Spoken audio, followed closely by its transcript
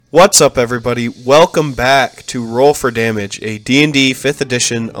What's up, everybody? Welcome back to Roll for Damage, a D&D 5th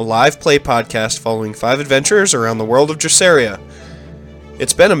edition live play podcast following 5 adventurers around the world of Dressaria.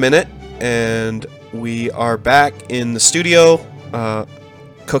 It's been a minute, and we are back in the studio,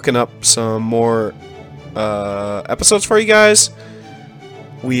 cooking up some more episodes for you guys.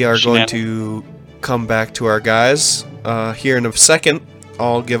 We are going to come back to our guys here in a second.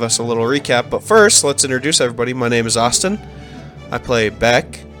 I'll give us a little recap, but first, let's introduce everybody. My name is Austin. I play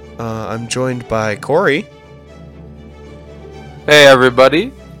Beck. I'm joined by Corey. Hey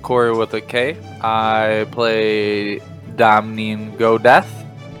everybody, Corey with a K. I play Damnien Godeth,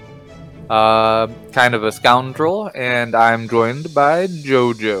 kind of a scoundrel, and I'm joined by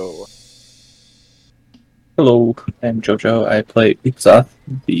Jojo. Hello, I'm Jojo. I play Ipsa,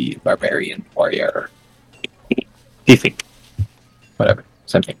 the barbarian warrior. Thiefing. Whatever,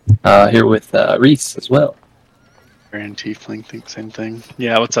 same thing. Here with Reese as well. And Tiefling think same thing.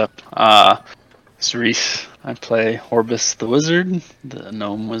 Yeah, what's up? It's Reese. I play Orbis the Wizard, the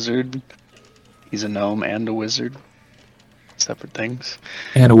gnome wizard. He's a gnome and a wizard. Separate things.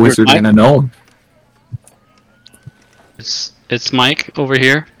 And a wizard and a gnome. It's Mike over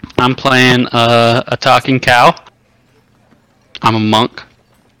here. I'm playing a talking cow. I'm a monk.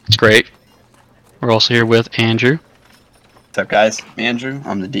 It's great. We're also here with Andrew. What's up, guys? Andrew.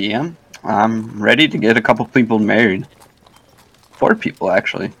 I'm the DM. I'm ready to get a couple people married. 4 people,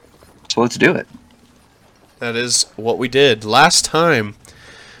 actually. So let's do it. That is what we did. Last time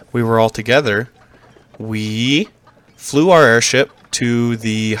we were all together, we flew our airship to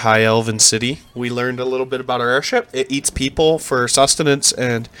the High Elven City. We learned a little bit about our airship. It eats people for sustenance,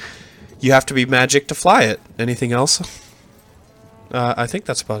 and you have to be magic to fly it. Anything else? I think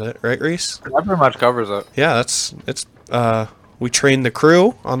that's about it, right, Reese? That pretty much covers it. Yeah, we trained the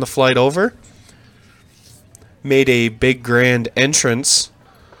crew on the flight over, made a big grand entrance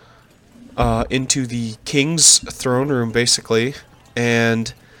into the king's throne room, basically,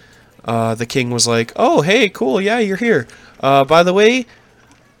 and the king was like, "Oh, hey, cool, yeah, you're here. By the way,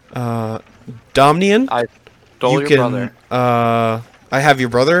 Damnien, I stole your brother. I have your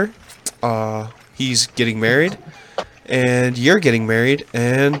brother. He's getting married, and you're getting married,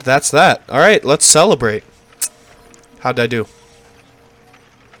 and that's that. All right, let's celebrate." How'd I do?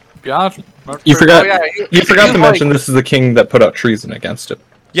 You forgot to mention this is the king that put out treason against him.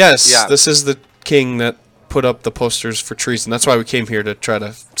 Yes, Yeah. This is the king that put up the posters for treason. That's why we came here to try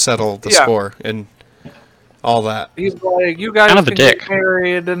to settle the score and all that. He's like, you guys Kind of a can dick. get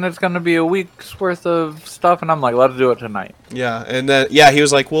married, and it's going to be a week's worth of stuff, and I'm like, let's do it tonight. Yeah, and then he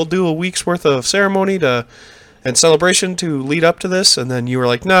was like, "We'll do a week's worth of ceremony and celebration to lead up to this," and then you were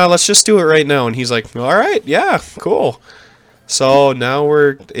like, "No, let's just do it right now." And he's like, "All right, yeah, cool." So now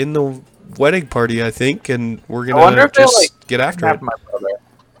we're in the wedding party, I think, and we're gonna just get after it. My brother.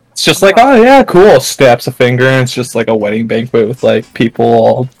 It's just like, oh yeah, cool. Snaps a finger, and it's just like a wedding banquet with like people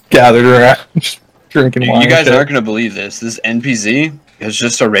all gathered around, just drinking wine. You guys aren't going to believe this. This NPC is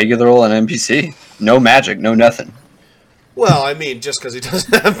just a regular old NPC. No magic, no nothing. Well, I mean, just because he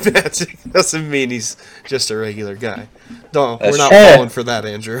doesn't have magic doesn't mean he's just a regular guy. No, we're not falling for that,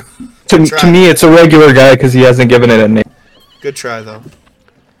 Andrew. To me, it's a regular guy because he hasn't given it a name. Good try, though.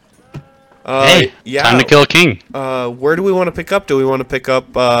 Hey, time to kill a king. Where do we want to pick up? Do we want to pick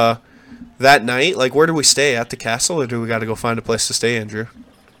up that night? Like, where do we stay? At the castle, or do we got to go find a place to stay, Andrew?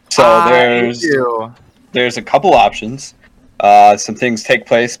 So there's a couple options. Some things take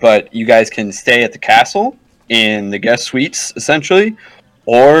place, but you guys can stay at the castle in the guest suites, essentially,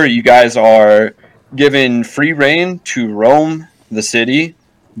 or you guys are given free reign to roam the city,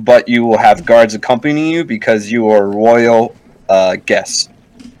 but you will have guards accompanying you because you are royal guests.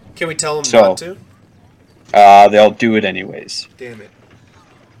 Can we tell them not to? They'll do it anyways. Damn it.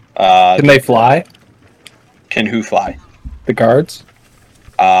 Can they fly? Can who fly? The guards?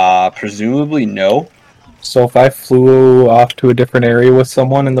 Presumably no. So if I flew off to a different area with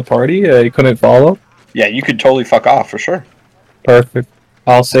someone in the party, you couldn't follow? Yeah, you could totally fuck off for sure. Perfect.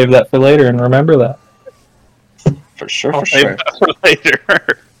 I'll save that for later and remember that. For sure. Later.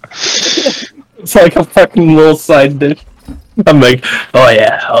 It's like a fucking little side dish. I'm like, oh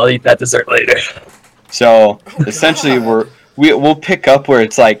yeah, I'll eat that dessert later. So essentially, we'll pick up where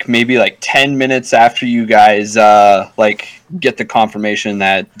it's like maybe like 10 minutes after you guys get the confirmation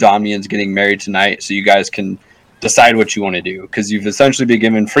that Damnien's getting married tonight, so you guys can decide what you want to do, because you've essentially been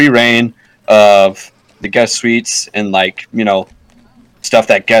given free reign of the guest suites and stuff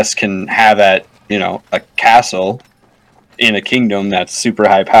that guests can have at a castle in a kingdom that's super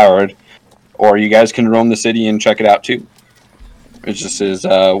high powered, or you guys can roam the city and check it out too. It just is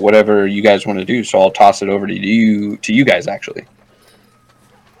whatever you guys want to do. So I'll toss it over to you guys, actually.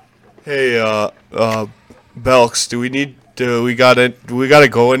 Hey, Belks, do we gotta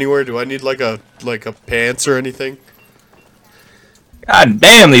go anywhere? Do I need like a pants or anything? God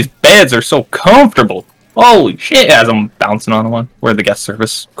damn, these beds are so comfortable. Holy shit, as I'm bouncing on one. We're at the guest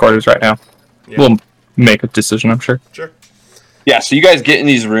service quarters right now. Yeah. We'll make a decision, I'm sure. Sure. Yeah, so you guys get in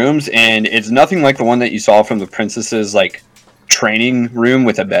these rooms, and it's nothing like the one that you saw from the princess's like training room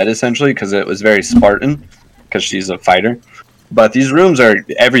with a bed, essentially, because it was very Spartan, because she's a fighter. But these rooms are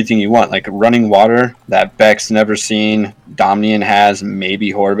everything you want, like running water that Beck's never seen, Domnian has,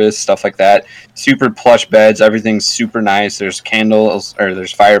 maybe Horbus, stuff like that. Super plush beds, everything's super nice. There's candles, or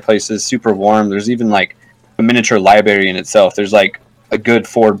there's fireplaces, super warm. There's even like a miniature library in itself. There's like a good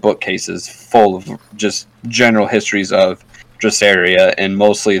 4 bookcases full of just general histories of Dressaria and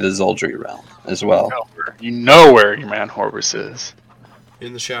mostly the Zoldry realm as well. You know where your man Horbus is.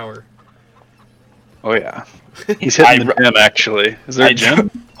 In the shower. Oh yeah, he's hitting the gym. Actually, is there a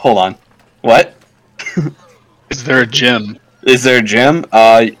gym? Hold on. What? Is there a gym? Is there a gym?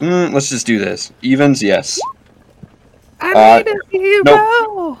 Let's just do this. Evens, yes.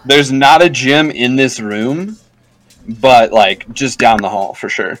 Nope. There's not a gym in this room, but like just down the hall for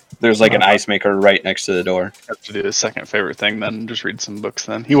sure. There's like an ice maker right next to the door. Have to do his second favorite thing then. Just read some books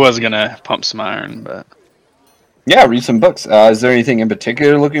then. He was gonna pump some iron, but Yeah, read some books. Is there anything in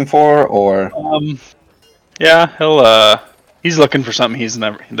particular you're looking for, or? yeah, he's looking for something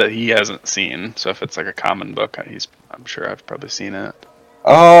that he hasn't seen. So if it's like a common book, I'm sure I've probably seen it.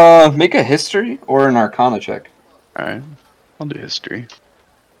 Make a history or an arcana check. All right, I'll do history.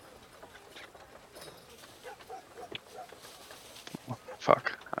 Oh,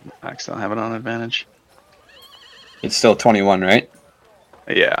 fuck, I accidentally have it on advantage. It's still 21, right?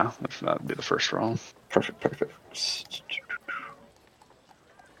 Yeah, that'd be the first roll. Perfect.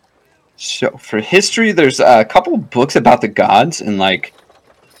 So for history, there's a couple books about the gods and like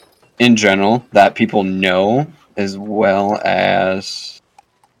in general that people know, as well as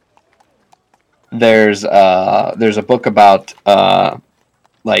there's a book about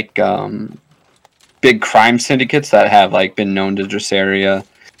big crime syndicates that have like been known to Dressaria.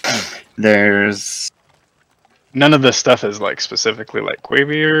 There's None of this stuff is like specifically like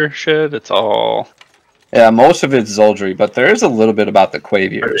Quavier shit. It's all most of it's Zoldry, but there is a little bit about the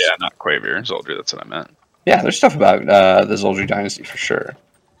Quaviers. yeah, not Quavier, Zoldry. That's what I meant. Yeah, there's stuff about the Zoldry dynasty for sure.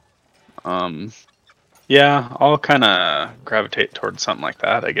 Yeah, I'll kind of gravitate towards something like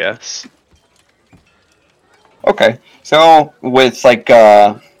that, I guess. Okay, so with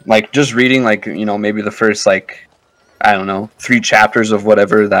like just reading maybe the first 3 chapters of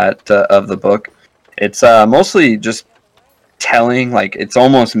whatever that of the book, it's mostly just telling, like it's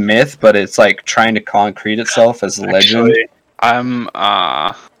almost myth, but it's like trying to concrete itself as legend. Actually,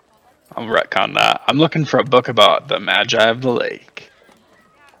 I'll retcon that. I'm looking for a book about the Magi of the Lake.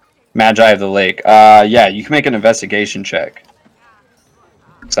 Magi of the Lake. Yeah, you can make an investigation check.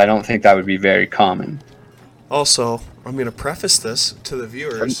 Because I don't think that would be very common. Also, I'm going to preface this to the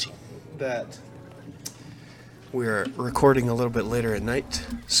viewers that we're recording a little bit later at night,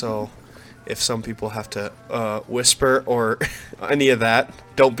 so if some people have to whisper or any of that,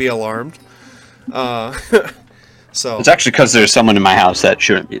 don't be alarmed. So It's actually because there's someone in my house that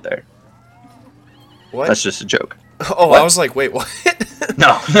shouldn't be there. what? That's just a joke. Oh, what? I was like, wait, what?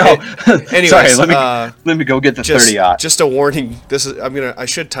 No. Anyways, Sorry, let me go get the 30-aught. Just a warning. I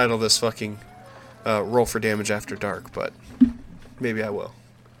should title this fucking Roll for Damage After Dark, but maybe I will.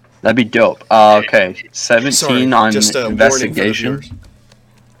 That'd be dope. Okay, 17 Sorry, on just a warning for the investigation. viewers.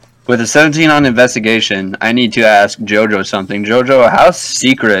 With a 17 on investigation, I need to ask Jojo something. Jojo, how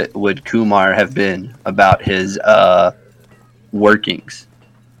secret would Kumar have been about his workings?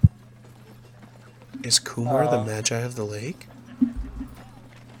 Is Kumar the Magi of the Lake?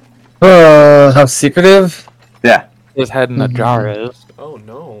 How secretive? Yeah. His head in a jar is. Oh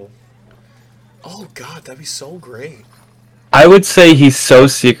no. Oh god, that'd be so great. I would say he's so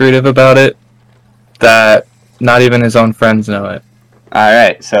secretive about it that not even his own friends know it. All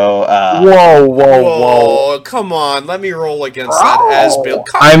right. So. Whoa, come on, let me roll against that as Bill.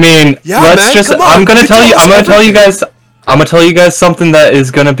 I mean, Yeah, let's man, just. come on, I'm gonna you tell you. tell us I'm gonna tell you everything. guys. I'm gonna tell you guys something that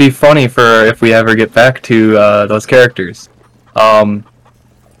is gonna be funny for if we ever get back to those characters.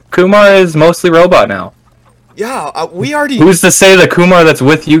 Kumar is mostly robot now. Yeah, we already. Who's to say that Kumar that's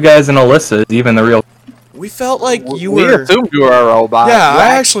with you guys and Alyssa is even the real? We felt like you We were. assumed you were a robot. Yeah, You I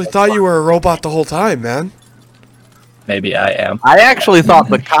actually thought you were a robot the whole time, man. Maybe I am. I actually thought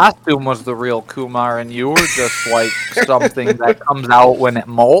the costume was the real Kumar, and you were just like something that comes out when it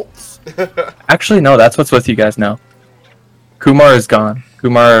molts. Actually, no. That's what's with you guys now. Kumar is gone.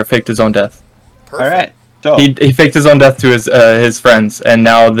 Kumar faked his own death. Perfect. All right. So He faked his own death to his friends, and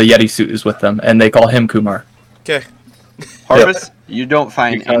now the Yeti suit is with them, and they call him Kumar. Okay. Harvest, you don't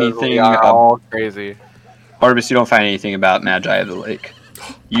find Because anything. we are all crazy. Harvest, you don't find anything about Magi of the Lake.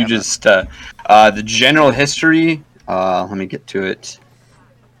 You just the general history. Let me get to it.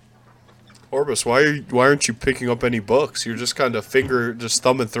 Orbis, why aren't you picking up any books? You're just kind of just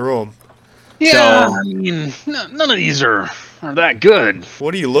thumbing through them. Yeah, So- I mean, none of these are that good.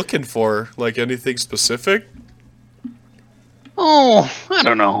 What are you looking for? Like anything specific? Oh, I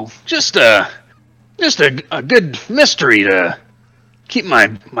don't know. Just a good mystery to keep my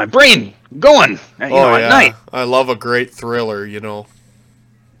brain going. At night. I love a great thriller.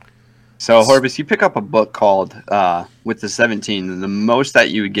 So Horbus, you pick up a book called With the 17. The most that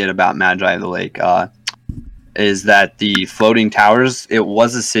you would get about Magi of the Lake is that the floating towers. It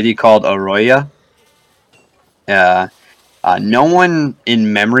was a city called Arroya. No one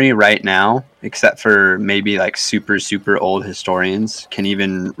in memory right now, except for maybe like super old historians, can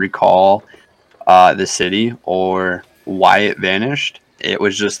even recall the city or why it vanished. It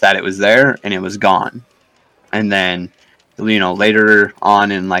was just that it was there and it was gone. And then, later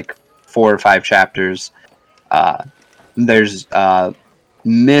on in like 4 or 5 chapters, there's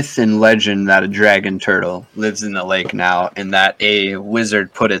myth and legend that a dragon turtle lives in the lake now, and that a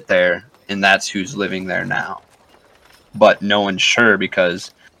wizard put it there, and that's who's living there now. But no one's sure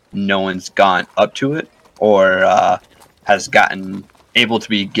because no one's gone up to it or has gotten able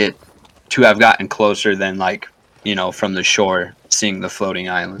to have gotten closer than from the shore, seeing the floating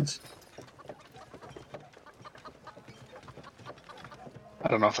islands. I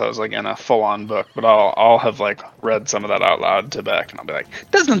don't know if that was like in a full-on book, but I'll have like read some of that out loud to Beck, and I'll be like,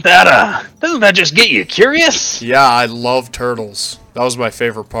 doesn't that just get you curious? Yeah, I love turtles. That was my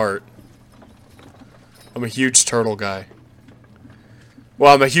favorite part. I'm a huge turtle guy.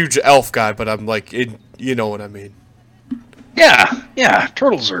 Well, I'm a huge elf guy, but I'm like, you know what I mean. Yeah,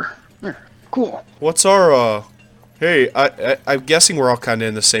 turtles they're cool. What's our, hey, I'm guessing we're all kind of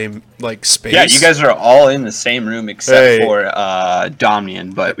in the same, space. Yeah, you guys are all in the same room except Hey. for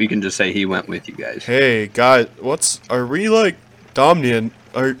Domnian, but we can just say he went with you guys. Hey, guys, are we, Domnian,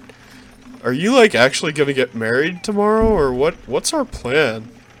 are you, actually gonna get married tomorrow, or what's our plan?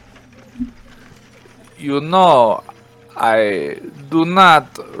 I do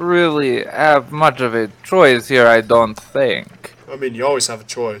not really have much of a choice here, I don't think. I mean, you always have a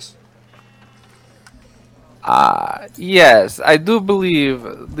choice. Yes, I do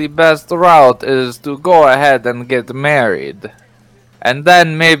believe the best route is to go ahead and get married. And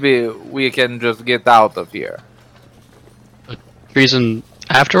then maybe we can just get out of here. Treason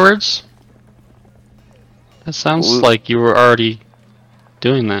afterwards? That sounds like you were already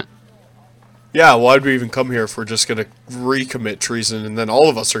doing that. Yeah, why'd we even come here if we're just gonna recommit treason and then all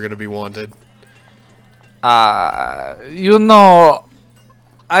of us are gonna be wanted? To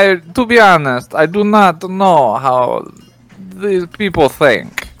be honest, I do not know how these people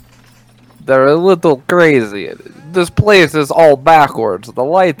think. They're a little crazy. This place is all backwards. The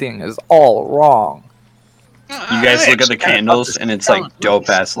lighting is all wrong. You guys look at the candles, and it's like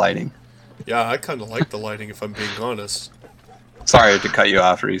dope-ass lighting. Yeah, I kind of like the lighting, if I'm being honest. Sorry to cut you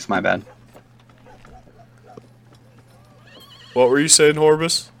off, Reese, my bad. What were you saying,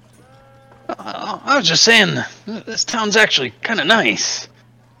 Horbus? I was just saying, this town's actually kind of nice.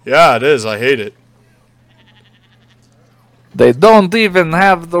 Yeah, it is. I hate it. They don't even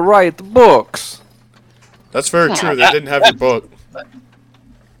have the right books. That's very true. They didn't have your book.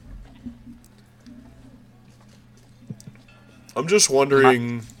 I'm just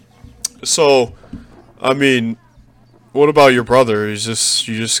wondering. So, I mean, what about your brother? You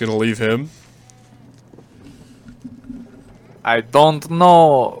just gonna leave him? I don't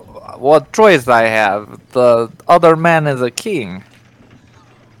know what choice I have. The other man is a king.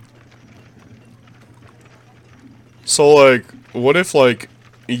 So, what if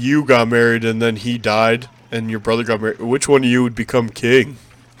you got married and then he died, and your brother got married? Which one of you would become king?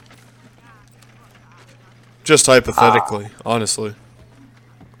 Just hypothetically, honestly.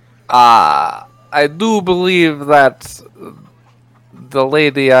 I do believe that the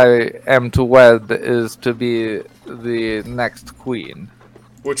lady I am to wed is to be the next queen.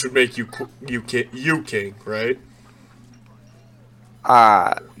 Which would make you king, right?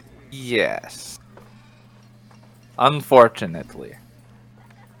 Yes. Unfortunately.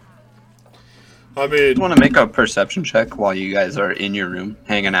 I mean, Want to make a perception check while you guys are in your room,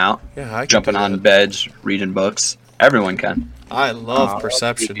 hanging out, yeah, I can jumping do on that. beds, reading books. Everyone can. I love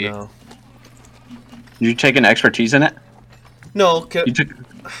perception okay. now. Did you take an expertise in it? No, You took.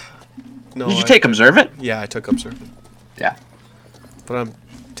 no. Did you take observant? Yeah, I took observant. Yeah. But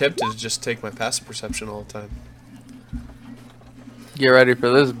tempted to just take my passive perception all the time. Get ready for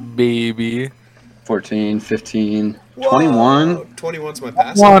this, baby. 14, 15, 21. 21's my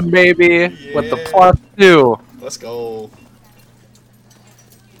passive. Come on, baby. With the +2. Let's go.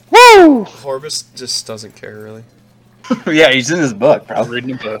 Woo! Horbus just doesn't care, really. Yeah, he's in his book, bro.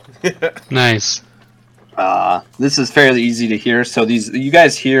 Reading a book. Nice. This is fairly easy to hear. So you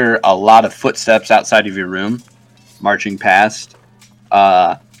guys hear a lot of footsteps outside of your room, marching past.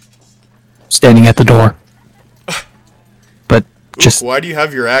 Standing at the door. But just Why do you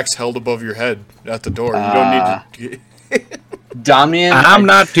have your axe held above your head at the door? You don't need to... Damian, I'm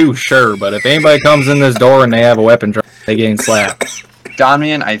not too sure, but if anybody comes in this door and they have a weapon, they getting slapped.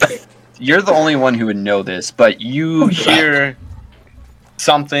 Damian, you're the only one who would know this, but you hear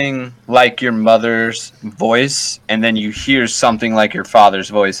something like your mother's voice, and then you hear something like your father's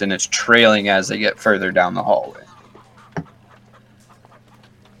voice, and it's trailing as they get further down the hallway.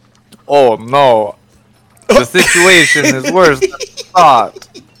 Oh no. The situation is worse than I thought.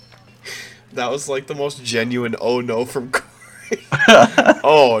 That was like the most genuine oh no from Corey.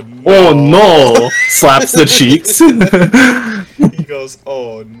 Oh no. Oh no! Slaps the cheeks. He goes,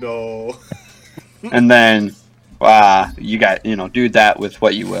 oh no. And then, you got, do that with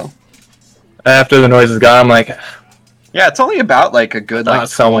what you will. After the noise is gone, I'm like, Yeah, it's only about like a good like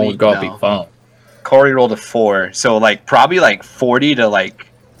someone 20, would go be phone. Corey rolled a 4, so like probably like 40 to like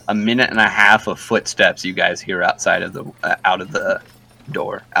a minute and a half of footsteps you guys hear outside of the out of the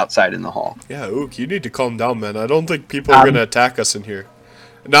door, outside in the hall. Yeah, Ook, you need to calm down, man. I don't think people are gonna attack us in here.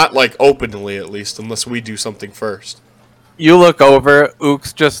 Not like openly, at least, unless we do something first. You look over,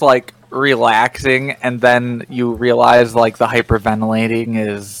 Ook's just like relaxing, and then you realize like the hyperventilating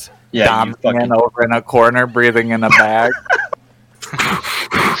is Yeah, you Damian fucking over in a corner, breathing in a bag.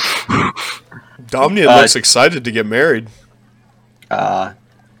 Dominion looks excited to get married.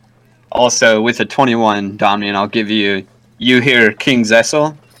 Also, with a 21, Damian, I'll give you... You hear King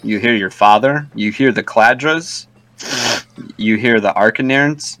Zessel, you hear your father, you hear the Cladras, you hear the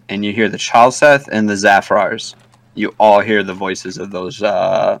Arcanirns, and you hear the Chalseth and the Zafrars. You all hear the voices of those,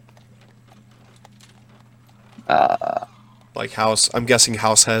 Like house, I'm guessing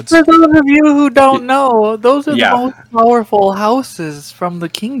house heads. For those of you who don't know, those are Yeah. the most powerful houses from the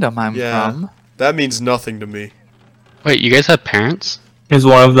kingdom I'm Yeah. from. That means nothing to me. Wait, you guys have parents? Is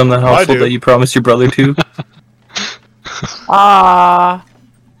one of them the do. household that you promised your brother to? Yeah,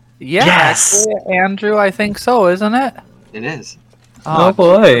 Yes! actually, Andrew, I think so, isn't it? It is. Oh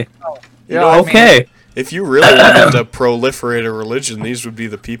boy. You know, Okay. If you really wanted to proliferate a religion, these would be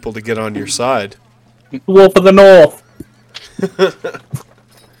the people to get on your side. Wolf of the North.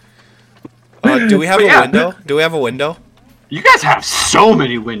 Do we have But a yeah, window? Do we have a window? You guys have so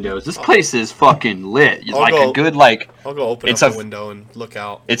many windows. This place is fucking lit. I'll Like go. a good, like... I'll go open It's up a- the window and look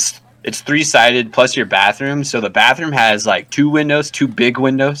out. It's 3-sided plus your bathroom. So the bathroom has like 2 windows, 2 big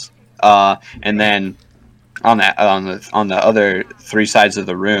windows, and then on the other 3 sides of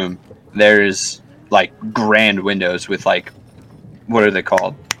the room, there's like grand windows with like, what are they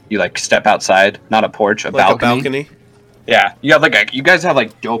called? You like step outside, not a porch, a Like balcony. a balcony? Yeah, you have you guys have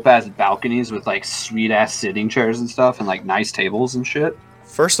like dope ass balconies with like sweet ass sitting chairs and stuff, and like nice tables and shit.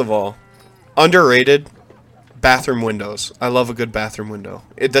 First of all, underrated bathroom windows. I love a good bathroom window.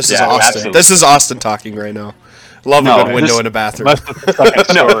 This is Yeah, Austin. absolutely. This is Austin talking right now. Love No, a good window this- in a bathroom.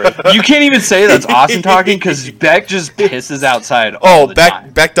 No, you can't even say that's Austin talking because Beck just pisses outside. all Oh, the Beck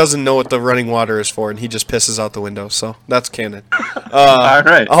time. Beck doesn't know what the running water is for, and he just pisses out the window. So that's canon. All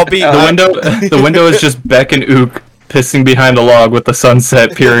right. I'll be. The window is just Beck and Ook pissing behind the log with the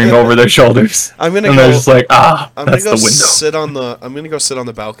sunset peering over their shoulders. I'm gonna And go. they're just like, I'm gonna that's go the window. sit on the. I'm gonna go sit on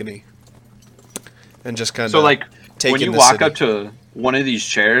the balcony, and just kind of. So like take when in you the walk city. up to one of these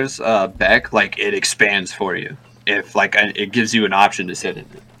chairs, Beck, like it expands for you. If like it gives you an option to sit in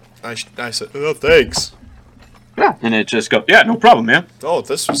it. I said, oh, thanks. Yeah, and it just goes, yeah, no problem, man. Oh,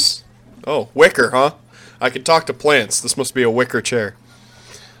 this was. Oh, wicker, huh? I can talk to plants. This must be a wicker chair.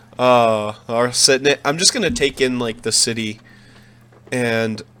 Or sitting it. I'm just gonna take in like the city,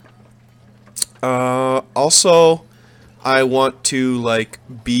 and also, I want to like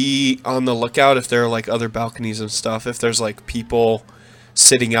be on the lookout if there are like other balconies and stuff. If there's like people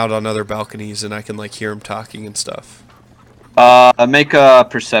sitting out on other balconies, and I can like hear them talking and stuff. Make a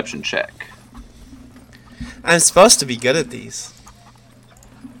perception check. I'm supposed to be good at these.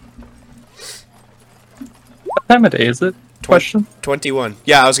 What time of day is it? Question? 21.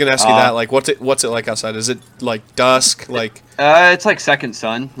 Yeah, I was gonna ask you that. Like, what's it like outside? Is it like dusk? Like, It's like second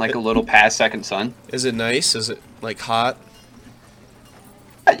sun, like a little past second sun. is it nice? Is it like hot?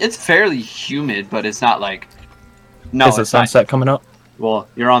 It's fairly humid, but it's not like. No, is the it's not. sunset coming up? Well,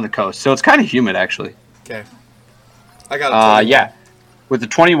 you're on the coast, so it's kind of humid actually. Okay. I got it. Yeah. With the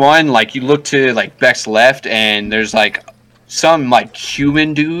 21, like you look to like Beck's left, and there's like some like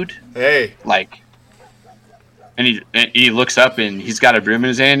human dude, Hey. like, and he looks up and he's got a broom in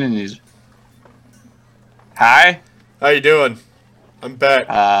his hand and he's, hi, How you doing? I'm back.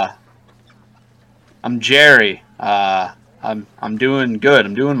 I'm Jerry. I'm doing good.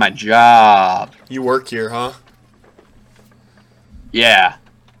 I'm doing my job. You work here, huh? Yeah.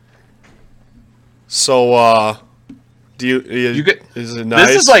 So, do you You get. is it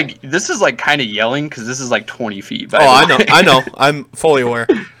nice? This is like kind of yelling because this is like 20 feet. By Oh, the way. I know. I'm fully aware.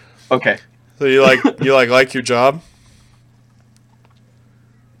 Okay. So you like your job?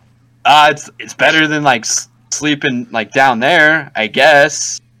 It's better than like sleeping like down there, I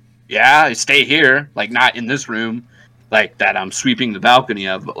guess. Yeah, I stay here, like not in this room, like that I'm sweeping the balcony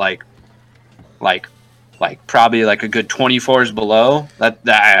of, but like probably like a good 20 floors below. That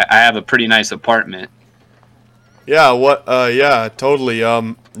I have a pretty nice apartment. Yeah, yeah, totally.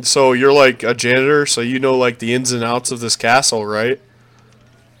 So you're like a janitor, so you know like the ins and outs of this castle, right?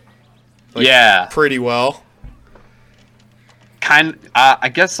 Like, Yeah, Pretty well.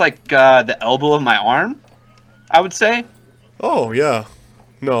 I guess like the elbow of my arm, I would say. Oh, yeah.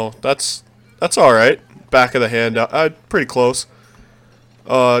 No, that's all right. Back of the hand, pretty close.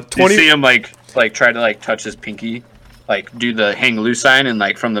 20... 20 You see him like try to like touch his pinky, like do the hang loose sign, and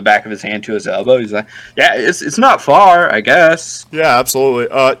like from the back of his hand to his elbow, he's like, yeah, it's not far, I guess. Yeah, absolutely.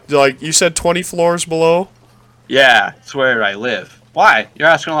 Like you said 20 floors below? Yeah, it's where I live. Why? You're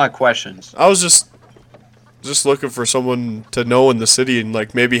asking a lot of questions. I was just looking for someone to know in the city and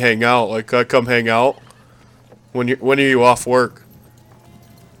like maybe hang out. Like come hang out. When are you off work?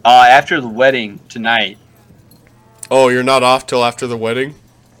 After the wedding tonight. Oh, you're not off till after the wedding?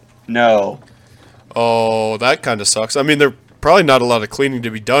 No. Oh, that kind of sucks. I mean, there's probably not a lot of cleaning to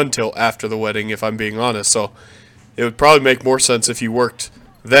be done till after the wedding, if I'm being honest. So it would probably make more sense if you worked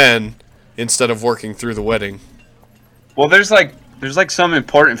then instead of working through the wedding. Well, there's like some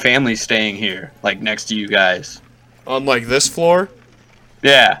important family staying here, like next to you guys. On like this floor?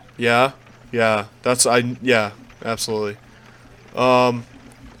 Yeah. Yeah. Yeah. Yeah, absolutely.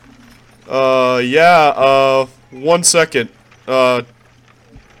 Yeah, 1 second.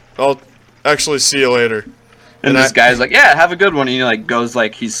 I'll actually see you later. And this guy's like, yeah, have a good one. And he like goes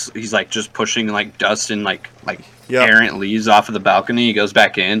like he's like just pushing like dust and like Yep. errant leaves off of the balcony. He goes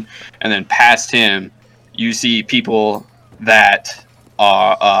back in, and then past him, you see people that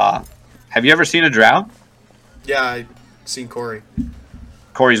are. Have you ever seen a drow? Yeah, I seen Corey.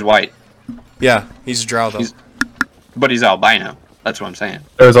 Corey's white, Yeah, he's a drow though. but he's albino. That's what I'm saying.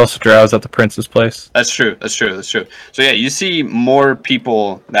 There was also drows at the prince's place. That's true. So yeah, you see more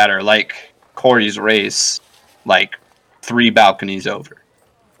people that are like Corey's race, like 3 balconies over.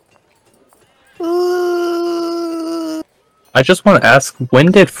 I just want to ask,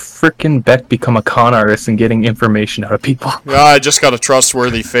 when did frickin' Beck become a con artist and getting information out of people? Yeah, I just got a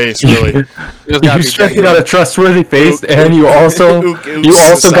trustworthy face, really. You straight got a trustworthy face, and you also Ook got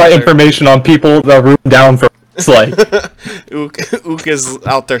out there. information on people that root down for. It's like, Ook is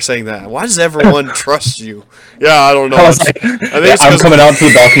out there saying that. Why does everyone trust you? Yeah, I don't know. I was like, it's I'm 'cause- coming out to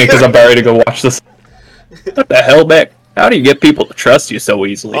the balcony because I'm about ready to go watch this. What the hell, Beck? How do you get people to trust you so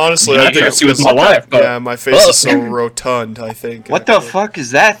easily? Honestly, I I think trust it's you with my 'cause- life. But Yeah, my face is so rotund, I think. What the fuck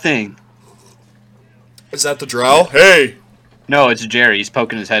is that thing? Is that the drow? Hey, No, it's Jerry. He's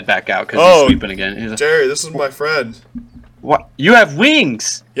poking his head back out because Oh. he's sweeping again. He's like, Jerry, this is my friend. what? You have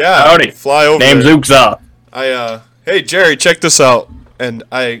wings. Yeah, Howdy. fly over name's there. Uksa. Hey, Jerry, check this out. And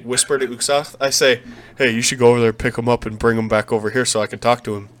I whisper to Uksath, I say, hey, you should go over there, pick him up, and bring him back over here so I can talk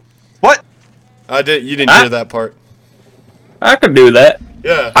to him. What? You didn't Ah. hear that part. I could do that.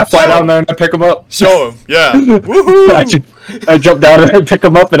 Yeah. I fly show down him. there and I pick him up. Show him. Yeah. Woohoo! I jump down and I pick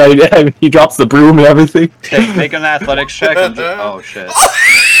him up, and he drops the broom and everything. Make an athletics check. Oh shit.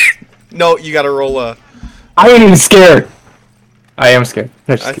 No, you gotta roll a... I ain't even scared. I am scared.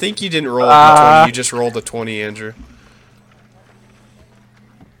 I'm just I kidding. think you didn't roll a d20. You just rolled a 20, Andrew.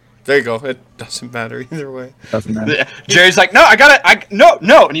 There you go. It doesn't matter either way. Doesn't matter. Jerry's like, no, I got it.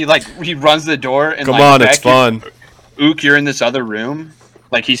 No, and he runs to the door and Come like, on, it's Beck, fun. Ook, you're in this other room.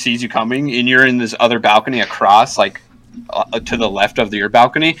 Like he sees you coming, and you're in this other balcony across, like to the left of your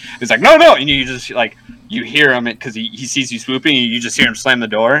balcony. He's like, no, and you just like you hear him because he sees you swooping, and you just hear him slam the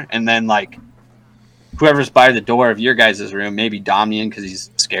door, and then like whoever's by the door of your guys' room, maybe Dominion because he's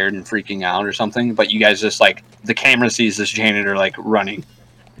scared and freaking out or something. But you guys just like the camera sees this janitor like running.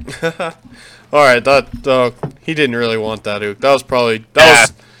 Alright, he didn't really want that, Ook. That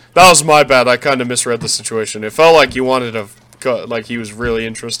was my bad. I kind of misread the situation. It felt like you wanted a like he was really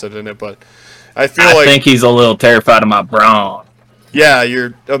interested in it, but I feel I like think he's a little terrified of my brawn. yeah,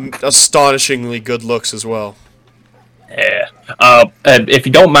 you're astonishingly good looks as well. Yeah. And if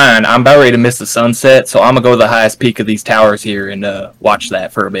you don't mind, I'm about ready to miss the sunset, so I'm gonna go to the highest peak of these towers here and watch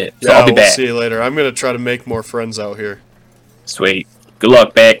that for a bit. So Yeah, I'll be we'll back. see you later. I'm gonna try to make more friends out here. Sweet. Good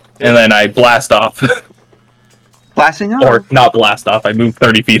luck, Beck. And then I blast off. Blasting off. Or not blast off, I move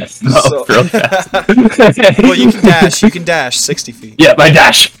 30 feet So- real fast. Well, you can dash. You can dash 60 feet. Yeah, my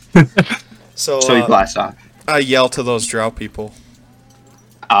dash. So, So you blast off. I yell to those drow people.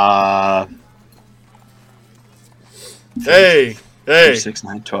 Hey, hey, 6,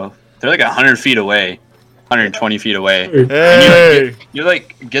 9, 12. They're like 100 feet away. 120 feet away. hey! You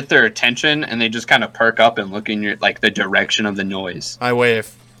like get their attention and they just kind of perk up and look in your like the direction of the noise. I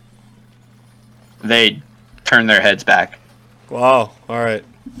wave. They turn their heads back. Wow. All right.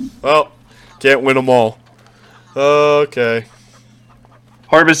 Well, can't win them all. Okay.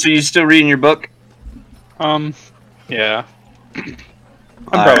 Horbus, are you still reading your book? Yeah. All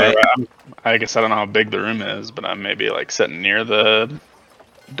Probably. right. I guess I don't know how big the room is, but I'm maybe like sitting near the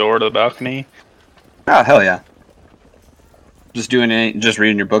door to the balcony. Oh hell yeah. Just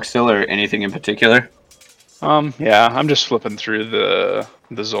reading your book still, or anything in particular? Yeah, I'm just flipping through the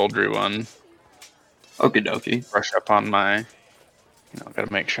Zoldry one. Okie dokie. Brush up on my,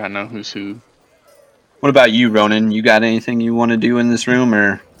 gotta make sure I know who's who. What about you, Ronan? You got anything you want to do in this room,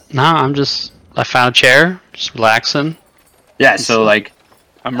 or? No, I found a chair, just relaxing. Yeah. So like,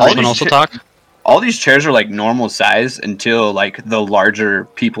 I'm All Someone these also cha- talk. all these chairs are like normal size until like the larger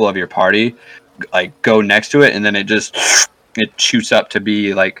people of your party like go next to it, and then it shoots up to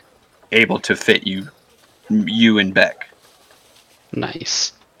be like able to fit you and Beck.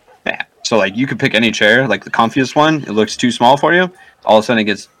 Nice. Yeah. So like you could pick any chair, like the comfiest one. It looks too small for you. All of a sudden, it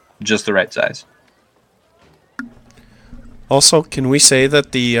gets just the right size. Also, can we say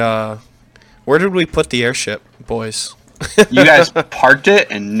that the where did we put the airship, boys? You guys parked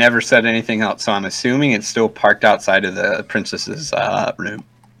it and never said anything else, so I'm assuming it's still parked outside of the princess's room.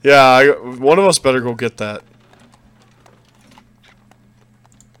 Yeah, one of us better go get that.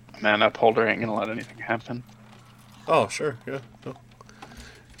 Man, Upholder ain't gonna let anything happen. Oh, sure. Yeah. No.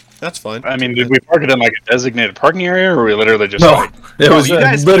 That's fine. I mean, did we park it in like a designated parking area, or were we literally just No, like, it was you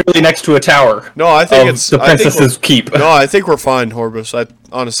guys- literally next to a tower. No, I think Of it's the I think princess's keep. No, I think we're fine, Horbus.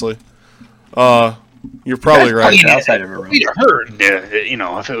 Honestly, you're probably right. Parked outside of her room. we'd have heard,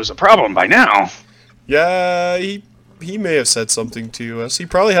 if it was a problem by now. Yeah, he may have said something to us. He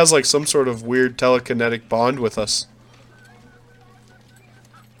probably has like some sort of weird telekinetic bond with us.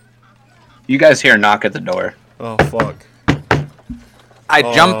 You guys hear a knock at the door. Oh fuck! I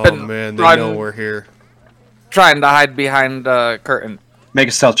jump Oh and man, they know run, we're here. trying to hide behind the curtain. Make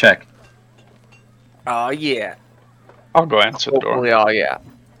a stealth check. Oh yeah. I'll go answer the door. Hopefully, oh yeah.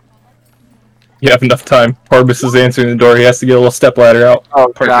 You have enough time. Horbus is answering the door. He has to get a little stepladder out. Oh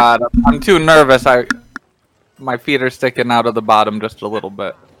Perfect. god, I'm too nervous. My feet are sticking out of the bottom just a little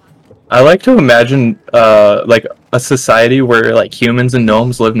bit. I like to imagine like a society where like humans and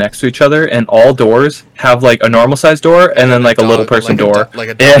gnomes live next to each other, and all doors have like a normal sized door and then like a little person door. like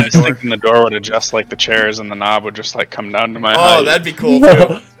a Yeah. dog I was door. thinking the door would adjust like the chairs, and the knob would just like come down to my Oh, height. that'd be cool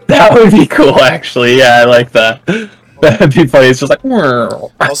too. That would be cool, actually. Yeah, I like that. That'd be funny. It's just like.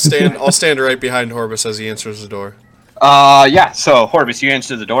 I'll stand right behind Horbus as he answers the door. Yeah. So Horbus, you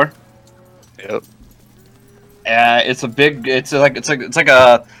answer the door. Yep. It's a big. It's a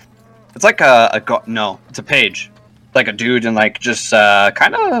page, like a dude in like just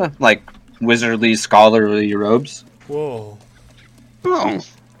kind of like wizardly scholarly robes. Whoa. Oh,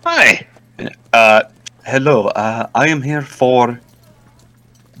 hi. Hello. I am here for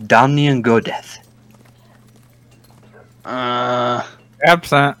Damnian Godeth.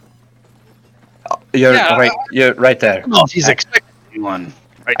 Absent. You're Yeah. right. You're right there. I don't know if he's expecting anyone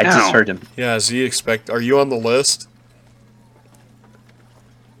right I now. just heard him. Yeah, does he expect? Are you on the list?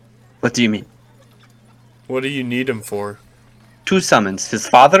 What do you mean? What do you need him for? 2 summons. His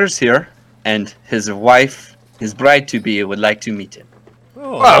father's here, and his wife, his bride-to-be, would like to meet him.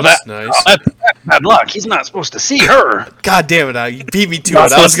 Oh, Well, that's nice. That's bad luck. He's not supposed to see her. God damn it! You beat me to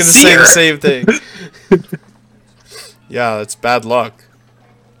Not it. I was supposed gonna to say see the her. same thing. Yeah, it's bad luck.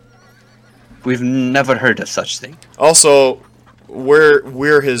 We've never heard of such thing. Also,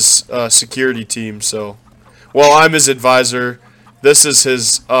 we're his security team. So, well, I'm his advisor. This is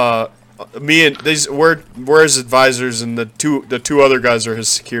his. Me and these we're his advisors, and the two other guys are his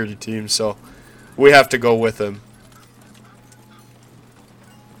security team. So, we have to go with him.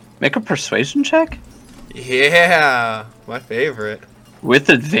 Make a persuasion check? Yeah, my favorite. With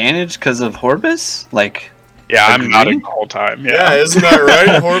advantage because of Horbus? Like, Yeah, I'm Agree? nodding the whole time. Yeah, isn't that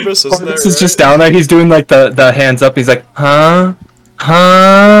right, Horbus? Isn't that This is right? just down there. He's doing like the hands up. He's like, huh,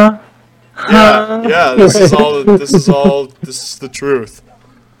 huh, huh. Yeah. This is all. This is the truth.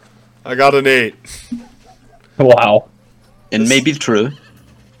 I got an 8. Wow. It may be true,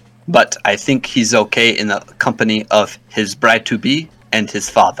 but I think he's okay in the company of his bride-to-be and his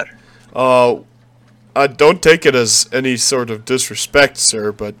father. I don't take it as any sort of disrespect,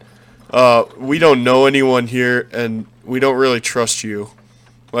 sir, but we don't know anyone here, and we don't really trust you.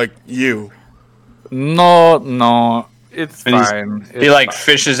 Like you. No, it's And fine. He like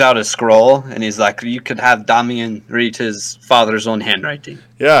fishes out a scroll, and he's like, "You could have Damian read his father's own handwriting."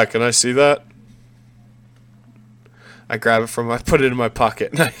 Yeah, can I see that? I grab it I put it in my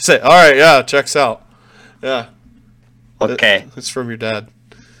pocket, and I say, "All right, yeah, checks out." Yeah, Okay, it's from your dad.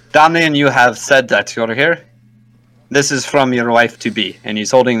 Damian, you have said that you're here. This is from your wife-to-be, and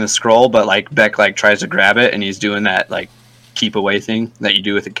he's holding the scroll, but like Beck like tries to grab it, and he's doing that like keep away thing that you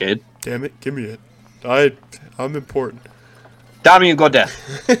do with a kid. Damn it, give me it. I'm important. Damian, go deaf.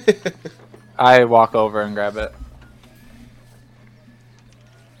 I walk over and grab it.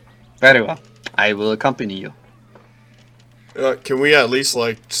 Very well. I will accompany you. Can we at least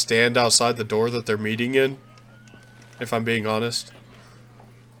like stand outside the door that they're meeting in? If I'm being honest.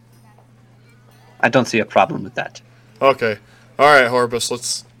 I don't see a problem with that. Okay. All right, Horbus.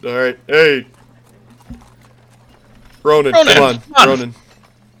 Let's. All right. Hey, Ronan, come on, Ronan.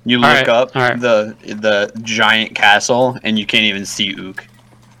 You All look right, up all right. the giant castle, and you can't even see Ook.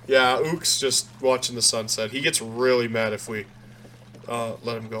 Yeah, Ook's just watching the sunset. He gets really mad if we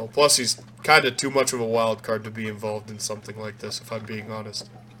let him go. Plus, he's kind of too much of a wild card to be involved in something like this, if I'm being honest.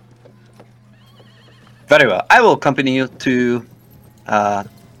 Very well. I will accompany you to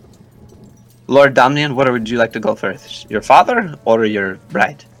Lord Damian. Where would you like to go first? Your father or your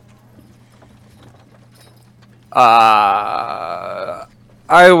bride?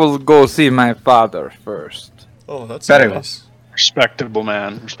 I will go see my father first. Oh, that's Very well. nice. Respectable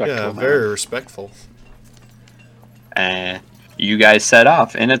man. Respectable Yeah, man. very respectful. You guys set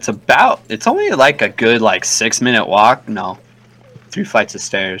off, and it's only like a good 6-minute walk. No, 3 flights of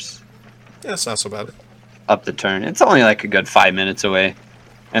stairs Yeah, it's not so bad. up the turn. It's only like a good 5 minutes away.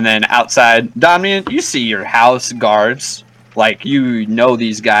 And then outside, Damian, you see your house guards. Like, you know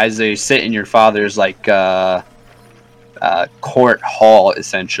these guys. They sit in your father's court hall,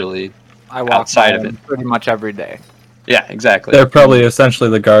 essentially. I walk Outside by of him it. pretty much every day. Yeah, exactly. They're probably essentially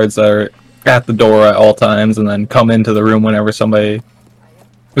the guards that are at the door at all times and then come into the room whenever somebody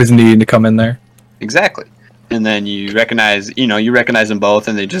is needing to come in there. Exactly. And then you recognize them both,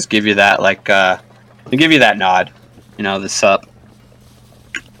 and they just give you that they give you that nod, the sup.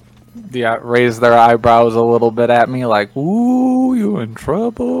 Yeah, raise their eyebrows a little bit at me, like, "Ooh, you in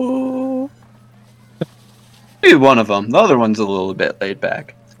trouble?" Maybe one of them. The other one's a little bit laid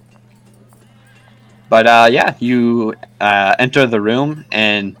back. But yeah, you enter the room,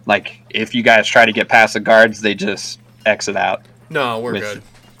 and if you guys try to get past the guards, they just exit out. No, we're With- good.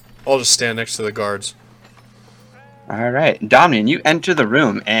 I'll just stand next to the guards. All right, Damian, you enter the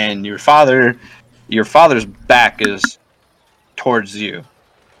room, and your father's back is towards you,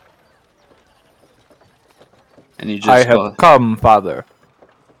 and you just I go, have come, father.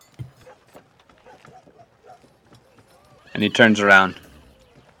 and he turns around.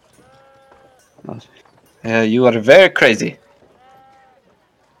 You are very crazy.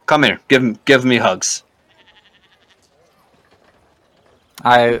 Come here, give me hugs.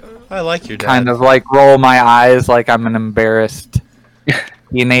 I I like your dad. kind of roll my eyes like I'm an embarrassed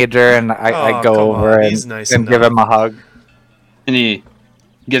teenager, and I Oh, go come over on, and, he's nice and give enough. him a hug. And he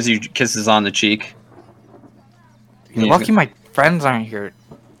gives you kisses on the cheek. You're lucky my friends aren't here.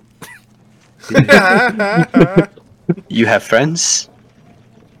 You have friends?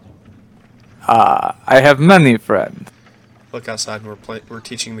 I have many friends. Look outside, and we're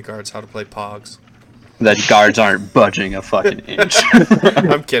teaching the guards how to play Pogs. The guards aren't budging a fucking inch.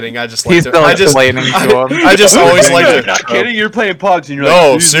 I'm kidding. I just like He's to. still I just explaining to him. I just always like You're to. not kidding, you're playing Pogs and you're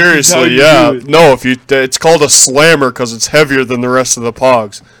No, like, "Dude, this is how seriously, you yeah. do it." No, it's called a slammer because it's heavier than the rest of the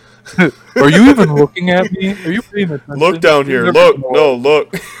Pogs. Are you even looking at me? Are you paying attention? Look down here. You're Look. never No,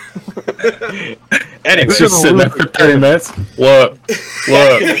 look. Anyway, It's just sitting there for 30 minutes. Look,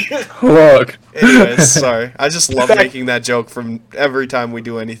 look. Anyways, sorry. I just love making that joke from every time we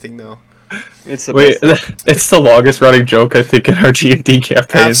do anything now. it's the Wait, best. it's the longest running joke I think in our G&D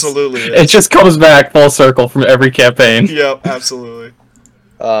campaigns. Absolutely. It just comes back full circle from every campaign. Yep, absolutely.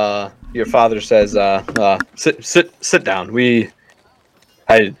 Your father says, sit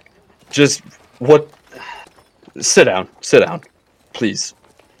down. Sit down, please.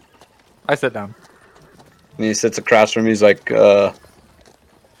 I sit down. And he sits across from me. He's like,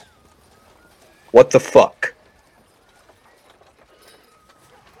 what the fuck?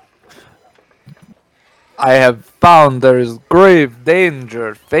 I have found there is grave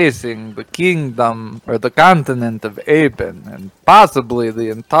danger facing the kingdom or the continent of Aben and possibly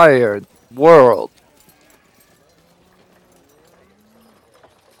the entire world.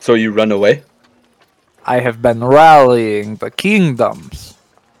 So you run away? I have been rallying the kingdoms,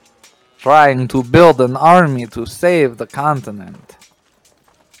 trying to build an army to save the continent.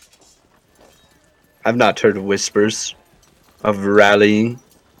 I've not heard whispers of rallying.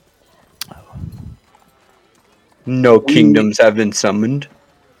 No kingdoms have been summoned.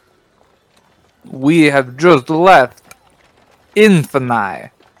 We have just left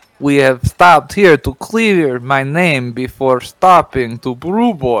Infini. We have stopped here to clear my name before stopping to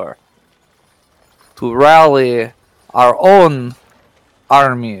Brubor to rally our own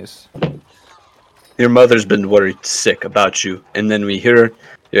armies. Your mother's been worried sick about you, and then we hear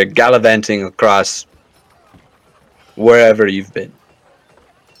you're gallivanting across wherever you've been.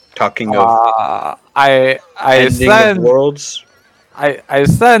 Talking of I ending sent of worlds. I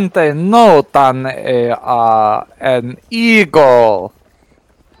sent a note on an eagle.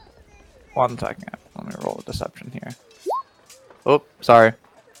 1 second. Let me roll a deception here. Oh, sorry.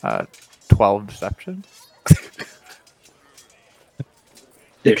 12 deception.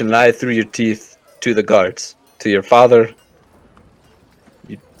 You can lie through your teeth to the guards. To your father,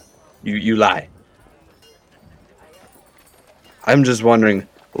 you lie. I'm just wondering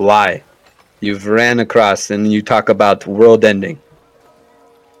why you've ran across and you talk about world ending.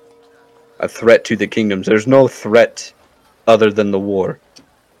 A threat to the kingdoms. There's no threat other than the war.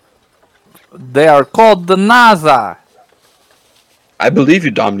 They are called the Naza. I believe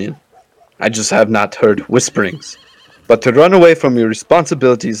you, Domnian. I just have not heard whisperings. But to run away from your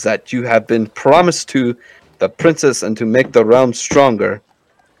responsibilities that you have been promised to the princess and to make the realm stronger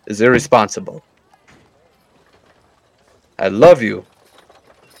is irresponsible. I love you,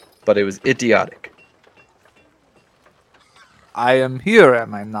 but it was idiotic. I am here,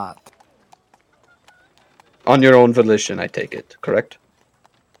 am I not? On your own volition, I take it, correct?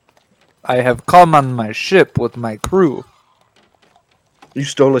 I have come on my ship with my crew. You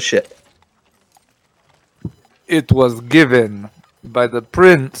stole a ship. It was given by the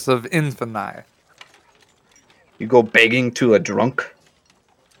Prince of Infini. You go begging to a drunk?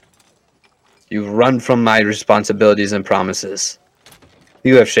 You run from my responsibilities and promises.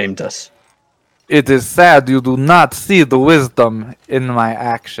 You have shamed us. It is sad you do not see the wisdom in my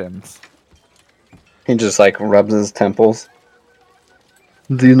actions. He just rubs his temples.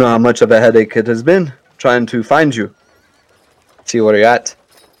 Do you know how much of a headache it has been trying to find you? See where you're at.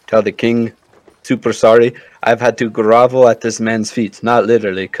 Tell the king, super sorry. I've had to grovel at this man's feet. Not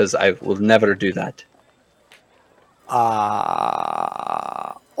literally, because I will never do that.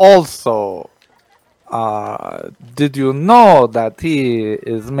 Also, did you know that he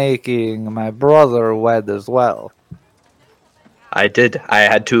is making my brother wed as well? I did. I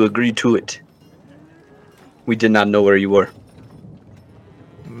had to agree to it. We did not know where you were.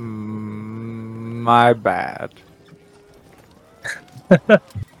 My bad.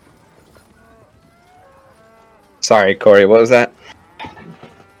 Sorry, Corey. What was that?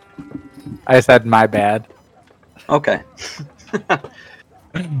 I said my bad. Okay.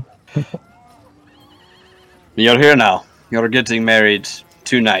 You're here now. You're getting married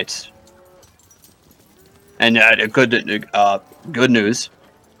tonight. And good news.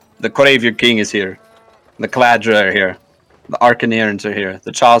 The Cravier King is here. The Caladra are here. The Arcaneerans are here.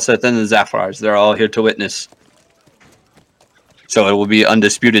 The Chalseth and the Zaphars. They're all here to witness. So it will be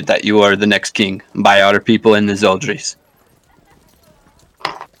undisputed that you are the next king by our people in the Zeldris.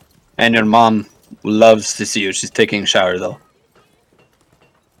 And your mom loves to see you. She's taking a shower, though.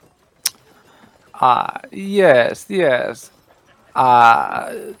 Yes.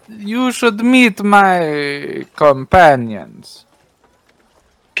 You should meet my companions.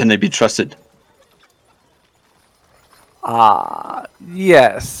 Can they be trusted?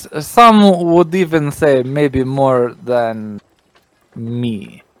 Yes. Some would even say maybe more than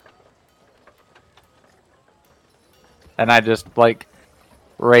me. And I just,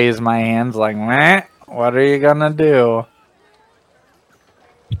 raise my hands meh, what are you gonna do?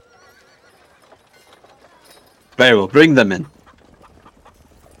 Very well, bring them in.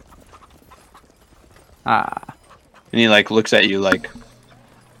 And he looks at you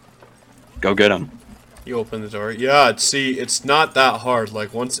go get them. You open the door. Yeah, it's not that hard.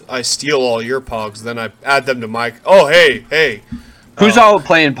 Once I steal all your pogs, then I add them to my... Oh, hey. Who's all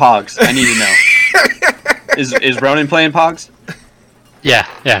playing Pogs? I need to know. Is Ronan playing Pogs? Yeah.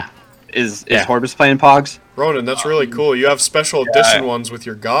 Is Yeah. Horbus playing Pogs? Ronan, that's really cool. You have special edition ones with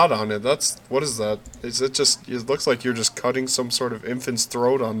your god on it. What is that? Is it just? It looks like you're just cutting some sort of infant's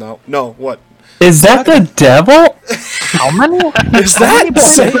throat on that. No, what? Is that the devil? How many? Is that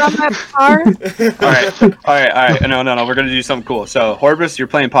points on that car? All right. No. We're gonna do something cool. So Horbus, you're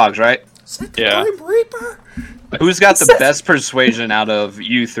playing Pogs, right? Yeah. Grim Reaper? Who's got the best persuasion out of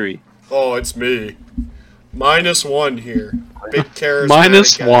you three? Oh, it's me. -1 here. Big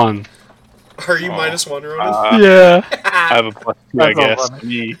charismatic guy. -1. Are you -1, Ronan? Yeah. I have a +2, I That's so guess. funny.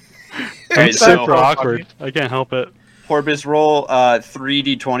 Me. Okay, It's so super awkward. I can't help it. Horbus, roll 3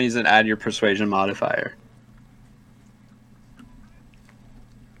 d20s and add your persuasion modifier.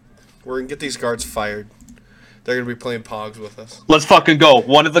 We're gonna get these guards fired. They're gonna be playing Pogs with us. Let's fucking go.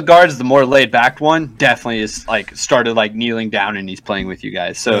 One of the guards, the more laid back one, definitely is like started like kneeling down and he's playing with you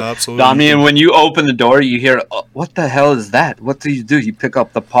guys. So Yeah, absolutely. Damian, when you open the door, you hear, "What the hell is that? What do? You pick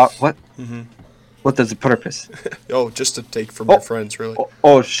up the pot? What? Mhm. What does the purpose? Oh, just to take from Oh. your friends, really.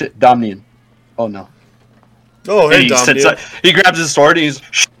 Oh shit, Damian. Oh no. Oh, And hey, he, sits Domnian. up, he grabs his sword and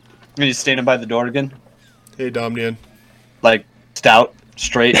he's standing by the door again, Hey, Domnian. like stout,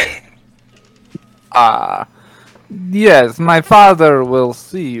 straight. Yes, my father will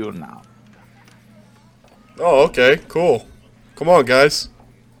see you now. Oh, okay, cool. Come on, guys.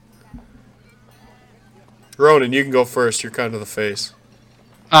 Ronan, you can go first. You're kind of the face.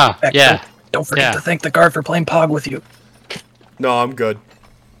 Ah, yeah. Don't forget Yeah. to thank the guard for playing Pog with you. No, I'm good.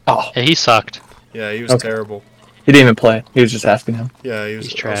 Oh, Yeah, he sucked. Yeah, he was Okay. terrible. he didn't even play. He was just asking him. Yeah, he was.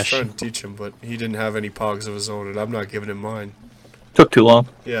 He's I was trash. trying to teach him, but he didn't have any Pogs of his own, and I'm not giving him mine. Took too long.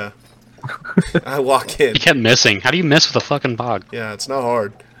 Yeah. I walk in. He kept missing. How do you miss with a fucking Pog? Yeah, it's not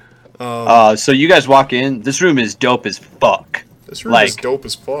hard. So you guys walk in. This room is dope as fuck. This room is like- dope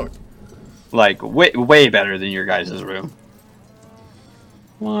as fuck. Like way better than your guys' room.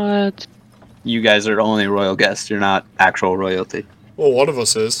 What? You guys are only royal guests. You're not actual royalty. Well, one of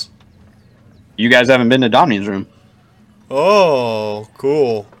us is. You guys haven't been to Dominian's room. Oh,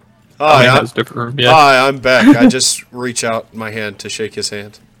 cool. Oh, Hi, yeah, I'm, that's a different room. Yeah. hi, I'm Beck. I just reach out my hand to shake his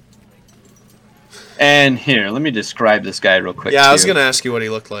hand. And here, let me describe this guy real quick. Yeah, I was too. gonna ask you what he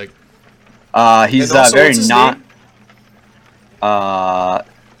looked like. He's And also, very what's his not. name?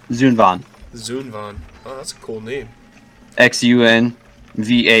 Zunvan. Zunvan. Oh, that's a cool name. Xunvan.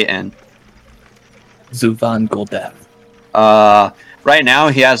 Zuvan Goldeath. Right now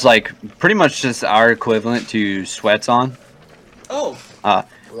he has like pretty much just our equivalent to sweats on. Oh.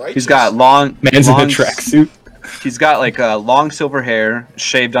 Right. He's got long. Man's in a long tracksuit. He's got like long silver hair,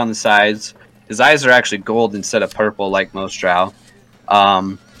 shaved on the sides. His eyes are actually gold instead of purple, like most drow.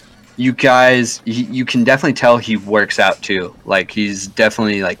 You guys, you can definitely tell he works out too. Like he's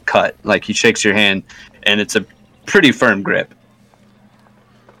definitely like cut. Like he shakes your hand, and it's a pretty firm grip.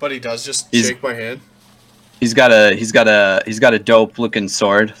 But he does just He's- shake my hand. He's got a dope looking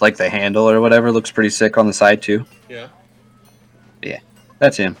sword, like the handle or whatever looks pretty sick on the side too. Yeah.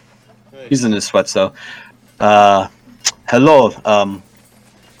 That's him. Nice. He's in his sweats though. Hello.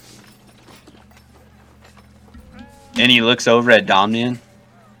 And he looks over at Domnian.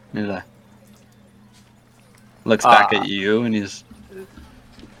 He's like, looks back at you, and he's.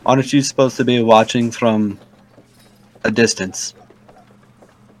 Aren't you supposed to be watching from a distance?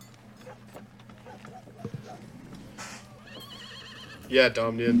 Yeah,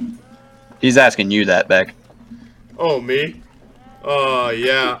 Domnian. He's asking you that, Beck. Oh, me?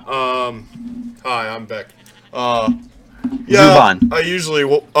 Yeah. Hi, I'm Beck. Yeah. Zuban. I usually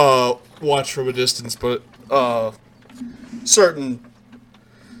watch from a distance, but certain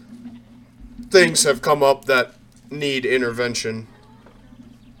things have come up that need intervention.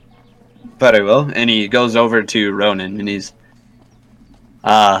 Very well. And he goes over to Ronan, and he's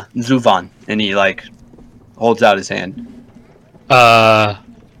Zuvan, and he like holds out his hand. I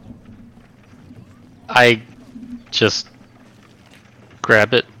just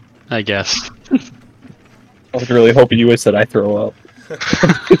grab it, I guess. I was really hoping you would have said I throw up.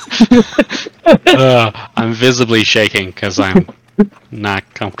 I'm visibly shaking because I'm not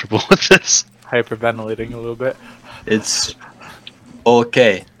comfortable with this. Hyperventilating a little bit. It's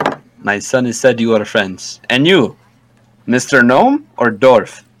okay. My son has said you are friends. And you, Mr. Gnome or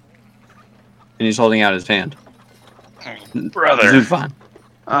Dwarf? And he's holding out his hand. Brother. Zufan.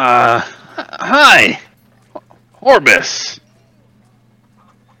 Hi. Orbis.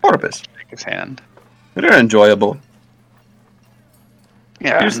 Orbis. Shake his hand. They're enjoyable.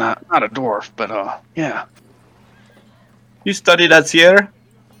 Yeah, Here's- not a dwarf, but yeah. You studied at Sierra?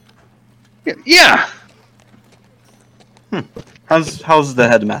 Yeah. How's the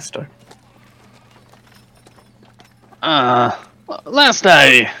headmaster? Last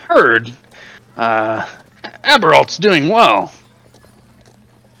I heard, Aberalt's doing well.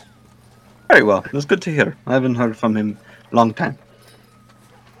 Very well. It was good to hear. I haven't heard from him a long time.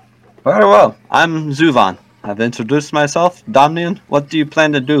 Very well. I'm Zuvan. I've introduced myself. Domnian, what do you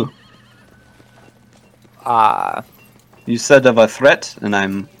plan to do? You said of a threat, and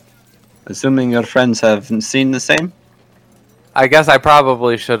I'm assuming your friends have seen the same? I guess I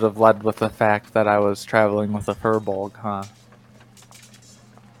probably should have led with the fact that I was traveling with a furbolg, huh?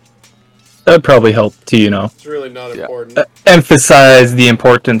 That would probably help to, It's really not Yeah. important. emphasize the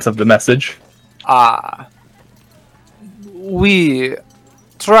importance of the message. We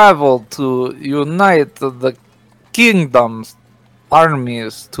traveled to unite the kingdom's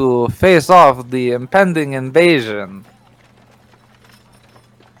armies to face off the impending invasion.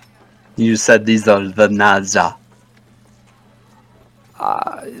 You said these are the Naza.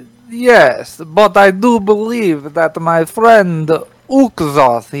 Yes, but I do believe that my friend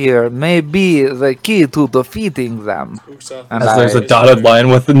Ukzoth here may be the key to defeating them. Uksoth And is- As there's a I- dotted line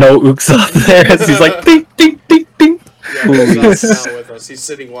with no Uksoth there, as he's like, ding, ding, ding, ding. Yeah, Uksoth's now with us. He's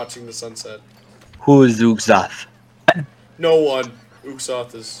sitting watching the sunset. Who is Ukzath? No one.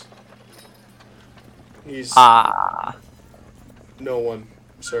 Uksoth is. He's no one,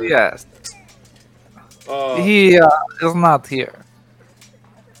 sir. Yes, Uh, he is not here.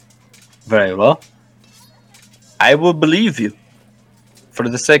 Very well. I will believe you. For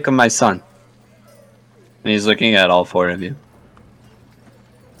the sake of my son. And he's looking at all four of you.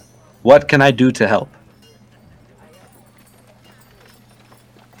 What can I do to help?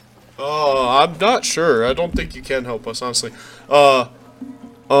 I'm not sure. I don't think you can help us, honestly. Oh,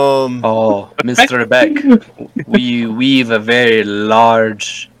 Mr. Beck, we weave a very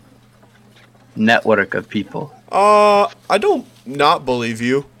large network of people. I don't not believe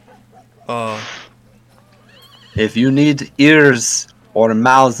you. If you need ears or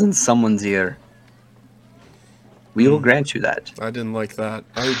mouths in someone's ear, we will grant you that. I didn't like that.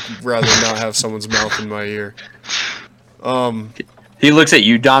 I'd rather not have someone's mouth in my ear. He looks at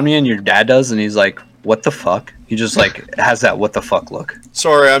you, Dominion, your dad does, and he's like, what the fuck? He just like has that what the fuck look.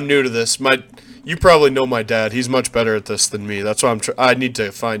 Sorry, I'm new to this. You probably know my dad. He's much better at this than me. That's why I need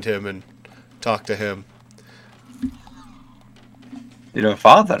to find him and talk to him. Your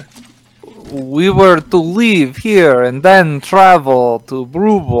father? We were to leave here and then travel to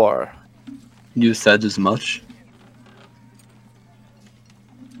Brubor. You said as much.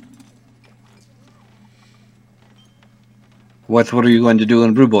 What were you going to do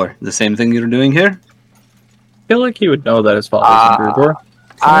in Brubor? The same thing you're doing here? I feel like he would know that his father's in Brubor.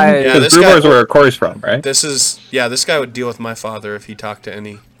 I Yeah, Because this Brubor's guy- where Corey's from, right? This guy would deal with my father if he talked to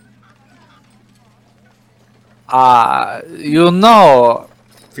any you know,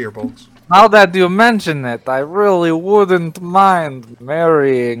 fearbolgs. now that you mention it, I really wouldn't mind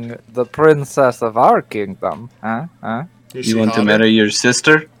marrying the princess of our kingdom. Huh? Is You she want to hotter? marry your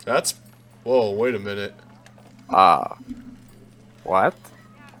sister? That's. Whoa! Wait a minute. What?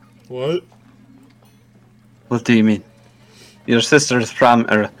 What? What do you mean? Your sister's from,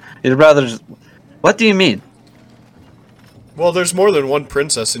 your brother's. What do you mean? Well, there's more than one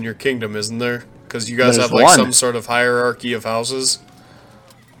princess in your kingdom, isn't there? Because you guys There's have like one. some sort of hierarchy of houses.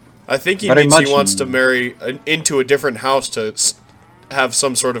 I think he Very means he much. wants to marry into a different house to have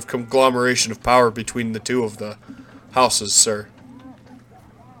some sort of conglomeration of power between the two of the houses, sir.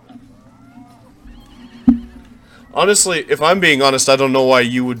 Honestly, if I'm being honest, I don't know why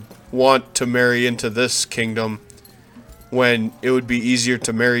you would want to marry into this kingdom when it would be easier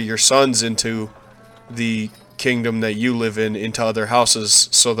to marry your sons into the kingdom that you live in into other houses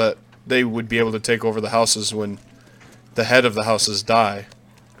so that they would be able to take over the houses when the head of the houses die.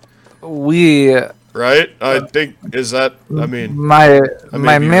 We Right? I think I mean my I may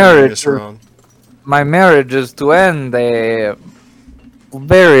my be reading marriage this wrong. my marriage is to end a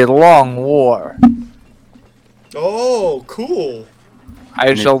very long war. Oh, cool.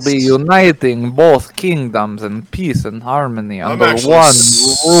 I shall be Makes- uniting both kingdoms in peace and harmony I'm under actually one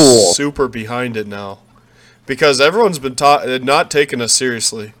rule. super behind it now. Because everyone's been not taking us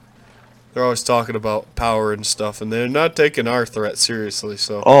seriously. They're always talking about power and stuff, and they're not taking our threat seriously,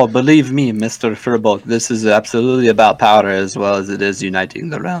 so... Oh, believe me, Mr. Furbolg, this is absolutely about power as well as it is uniting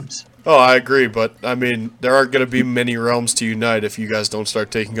the realms. Oh, I agree, but, I mean, there aren't going to be many realms to unite if you guys don't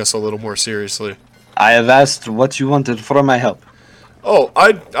start taking us a little more seriously. I have asked what you wanted for my help. Oh,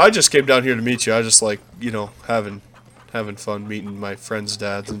 I just came down here to meet you. I just like, having fun meeting my friends'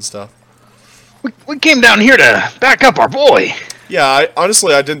 dads and stuff. We came down here to back up our boy. Yeah,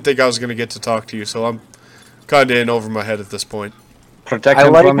 honestly, I didn't think I was going to get to talk to you, so I'm kind of in over my head at this point. Protect I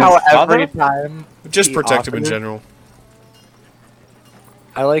him like from how his father? every time Just he protect him in offers- general.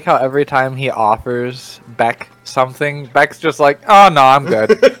 I like how every time he offers Beck something, Beck's just like, "Oh no, I'm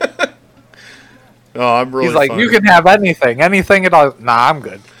good." Oh, I'm really. He's like, fine. "You can have anything at all." Nah, I'm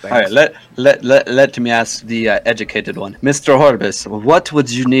good. All right, Thanks. let me ask the educated one, Mr. Horbus. What would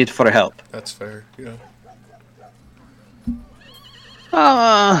you need for help? That's fair. Yeah.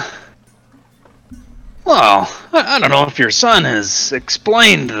 Well, I don't know if your son has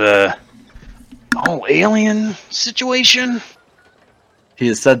explained the whole alien situation. He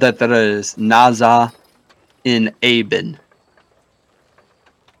has said that there is NASA in Aben.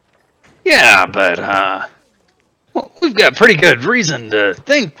 Yeah, but well, we've got pretty good reason to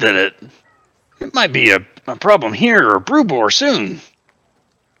think that it might be a problem here or Brewbor soon.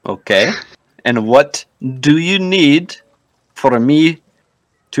 Okay. And what do you need for me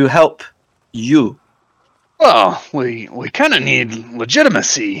to help you? Well, we kind of need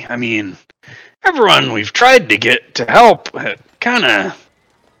legitimacy. I mean, everyone we've tried to get to help kind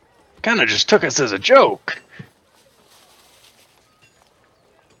of just took us as a joke.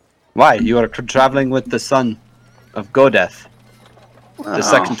 Why? You are traveling with the son of Godeth, the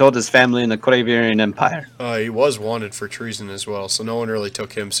second oldest family in the Quavian Empire. He was wanted for treason as well, so no one really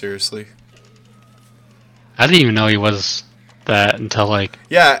took him seriously. I didn't even know he was that until like.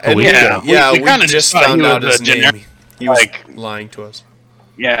 Yeah, and week ago. we kinda just just thought found he out was his a name. generic, He was like- lying to us.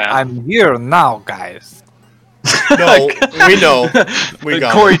 Yeah. I'm here now, guys. No, we know. We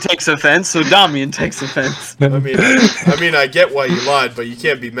got Corey it. takes offense, so Damian takes offense. I mean, I get why you lied, but you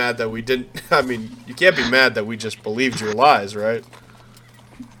can't be mad that we didn't. I mean, you can't be mad that we just believed your lies, right?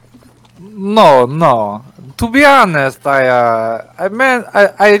 No. To be honest,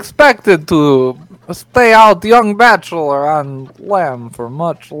 I expected to stay out young bachelor on land for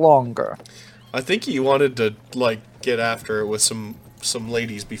much longer. I think he wanted to get after it with some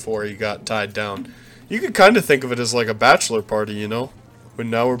ladies before he got tied down. You could kind of think of it as like a bachelor party, you know. But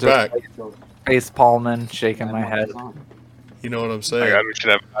now we're back. Face palming, shaking my head. You know what I'm Oh my saying? God, we should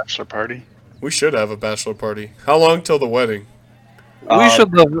have a bachelor party. We should have a bachelor party. How long till the wedding? We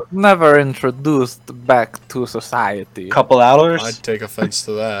should have never introduced back to society. Couple hours, I'd take offense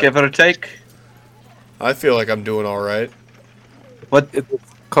to that. give or take. I feel like I'm doing all right. It has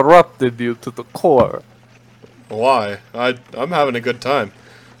corrupted you to the core. Why? I'm having a good time.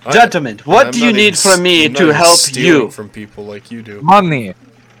 Gentlemen, what I'm do you not need even from me I'm not to even help stealing you? from people like you do. Money.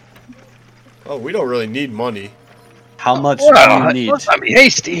 Oh, we don't really need money. How much Well, do you need? let's not be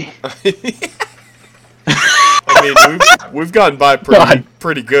hasty. I mean, we've gotten by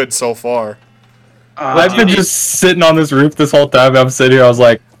pretty good so far. I've been just sitting on this roof this whole time. I'm sitting here. I was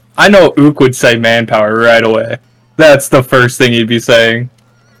like, I know Ook would say manpower right away. That's the first thing he'd be saying.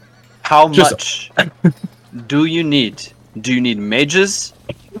 How Just- much do you need? Do you need mages?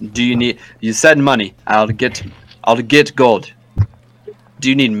 Do you need? You said money. I'll get gold. Do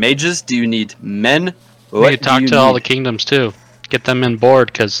you need mages? Do you need men? We What could do talk you to all the need? kingdoms too. Get them in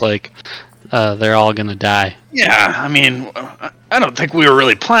board because they're all gonna die. Yeah, I mean, I don't think we were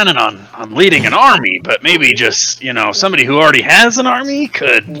really planning on leading an army, but maybe just, somebody who already has an army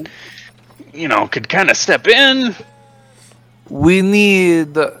could kind of step in. We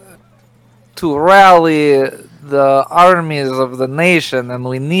need to rally the armies of the nation, and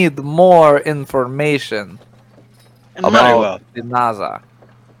we need more information Very about well. the NASA.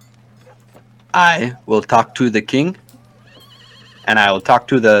 I will talk to the king, and I will talk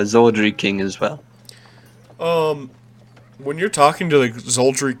to the Zoldri king as well. When you're talking to the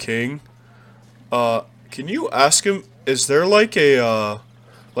Zoldri King, can you ask him? Is there like a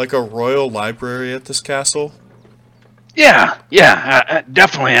royal library at this castle? Yeah,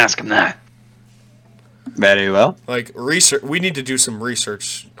 definitely ask him that. Very well. Like research. We need to do some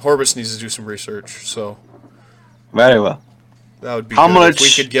research. Horbus needs to do some research. So Very well. that would be How good much-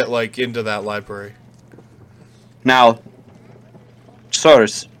 if we could get into that library. Now,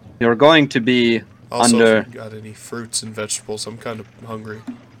 sirs, you're going to be Also, under. if you got any fruits and vegetables, I'm kind of hungry.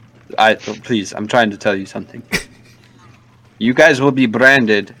 Please, I'm trying to tell you something. You guys will be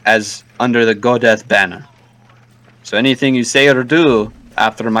branded as under the Godeth banner. So anything you say or do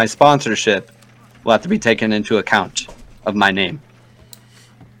after my sponsorship will have to be taken into account of my name.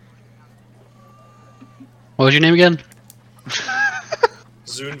 What was your name again?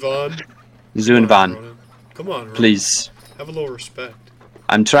 Zunvan. Zunvan, Come on, Ronan. please. Have a little respect.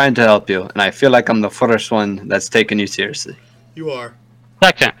 I'm trying to help you, and I feel like I'm the first one that's taken you seriously. You are.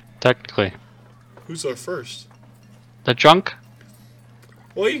 Technically. Who's our first? The drunk?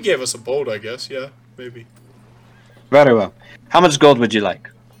 Well, you gave us a boat, I guess. Yeah, maybe. Very well. How much gold would you like?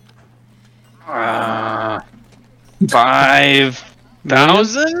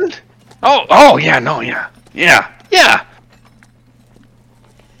 5,000? Oh, yeah, no, yeah.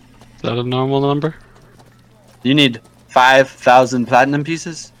 Is that a normal number? You need 5,000 platinum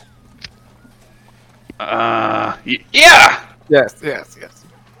pieces? Yeah. Yes, yes, yes.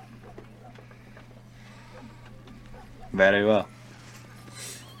 Very well.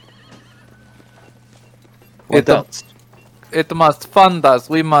 What It- else? It must fund us.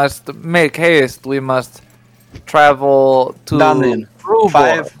 We must make haste. We must travel to Damien,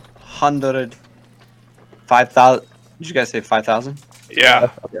 Rubor. 5,000. Did you guys say 5,000? Yeah.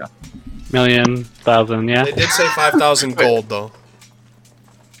 Million, thousand, yeah. They did say 5,000 gold, though.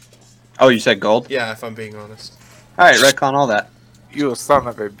 Oh, you said gold? Yeah, if I'm being honest. Alright, retcon all that. You son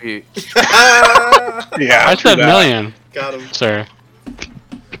of a bitch. Yeah. I said million, Got him. sir.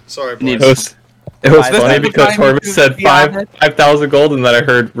 Sorry, Need boys. It was Five- funny This because time you Horvis do said be honest. 5,000 gold, and then I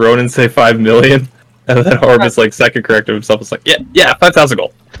heard Ronan say 5 million, and then Horvis like second corrected himself. Was like, yeah, 5,000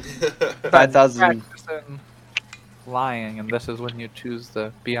 gold. 5,000. Lying, and this is when you choose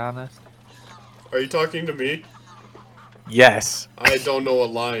to be honest. Are you talking to me? Yes. I don't know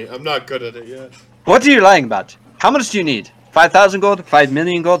what lying. I'm not good at it yet. What are you lying about? How much do you need? 5,000 gold? 5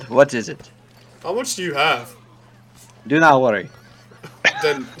 million gold? What is it? How much do you have? Do not worry.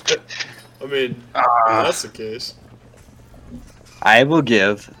 Then, I mean, if that's the case. I will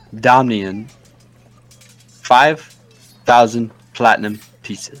give Damien 5,000 platinum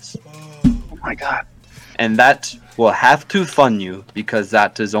pieces. Oh my god. And that will have to fund you because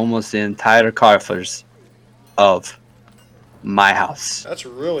that is almost the entire coffers of my house. That's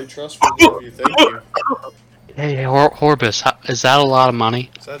really trustworthy of you. Thank you. Hey, Horbus, is that a lot of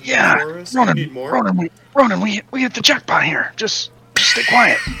money? Is that Yeah. Taurus? You need more? Ronan, we hit the jackpot here. Just stay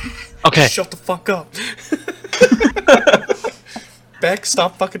quiet. Okay. Shut the fuck up. Beck,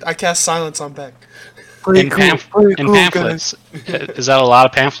 stop fucking. I cast silence on Beck. In pamphlets. Is that a lot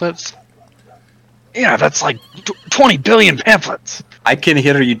of pamphlets? Yeah, that's like 20 billion pamphlets. I can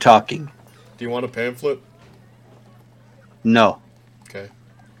hear you talking. Do you want a pamphlet? No. Okay.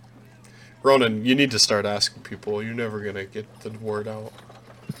 Ronan, you need to start asking people. You're never gonna get the word out.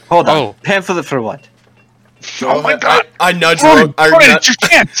 Hold on. Oh. Pamphlet for what? Oh my god. I nudge Ronan, Ronan. Ronan, it's your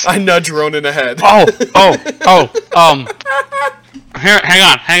chance. I nudge Ronan ahead. Here,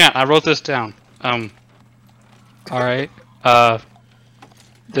 hang on. I wrote this down. All right.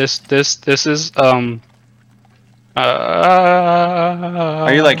 This is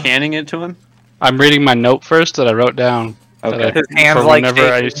Are you like handing it to him? I'm reading my note first that I wrote down. Okay. His hands For like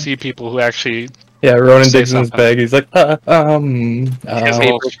whenever I shaking. see people who actually. Yeah, Ronan Say digs in his something. bag. He's like, He has a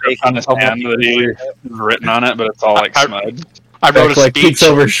little script on his hand that he written on it, but it's all like smudged. I wrote Beck, a like peeks speech.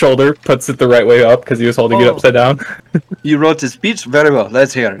 over his shoulder, puts it the right way up because he was holding it Oh. upside down. You wrote a speech? Very well.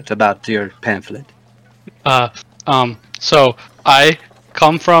 Let's hear it about your pamphlet. So I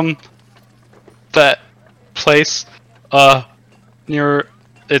come from that place, near,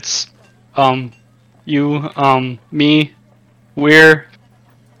 it's, you, me, we're,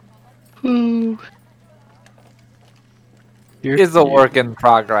 who, Is a work in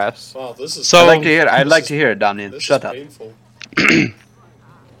progress. Wow, this is. So- I'd like to hear it, Damien. This Shut is up. painful.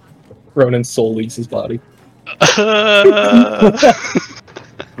 Ronan's soul leaves his body.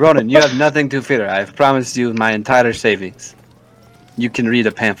 Ronan, you have nothing to fear. I've promised you my entire savings. You can read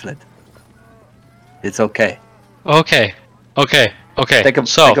a pamphlet. It's okay. Okay. Take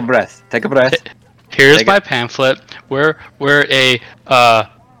a breath. Take a breath. Here's Take my it. pamphlet. We're a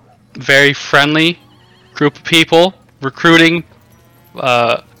very friendly group of people recruiting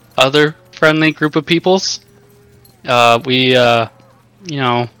other friendly group of peoples. We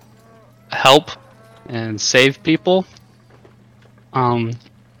help and save people.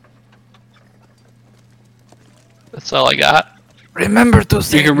 That's all I got. Remember to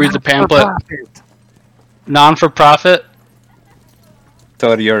say can read the not for pamphlet. profit. Non-for-profit.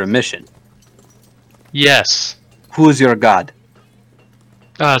 So you're a mission. Yes. Who's your god?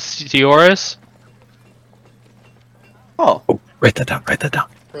 Theoris. Oh, Write that down. Write that down.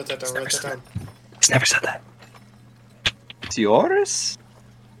 Write that down. Write that down. He's never said that. Theoris?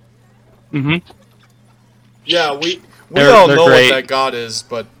 Mm-hmm. Yeah, we They're- all they're know great. what that god is,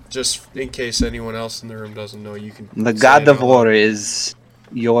 but just in case anyone else in the room doesn't know, you can. The say god it of out loud. war is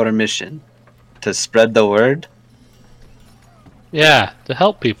your mission. To spread the word? Yeah, to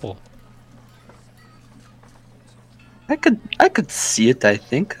help people. I could see it, I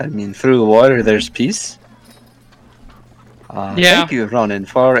think. I mean, through war, there's peace. Yeah. Thank you, Ronan,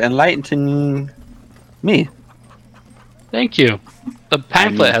 for enlightening me. Thank you. The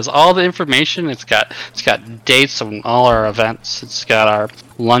pamphlet has all the information. It's got dates on all our events. It's got our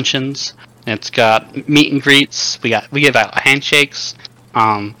luncheons. It's got meet and greets. We give out handshakes.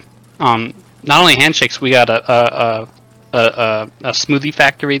 Not only handshakes, we got smoothie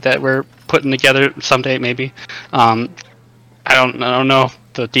factory that we're putting together someday, maybe. I don't know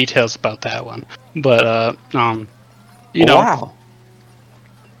the details about that one, but you know, Wow.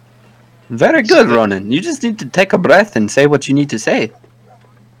 Very good, Ronan. You just need to take a breath and say what you need to say.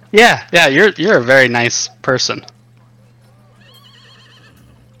 yeah, you're a very nice person.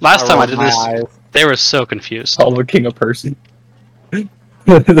 Last time I did this, they were so confused. Call the king a person.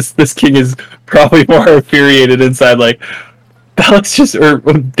 this king is probably more infuriated inside, like,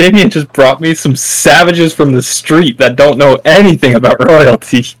 Damien just brought me some savages from the street that don't know anything about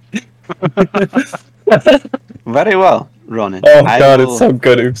royalty. Very well, Ronan. Oh god, it's so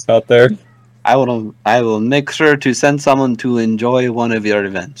good oops out there. I will make sure to send someone to enjoy one of your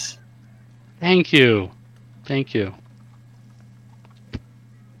events. Thank you.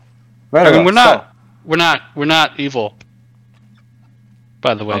 Very I mean, well. we're not evil.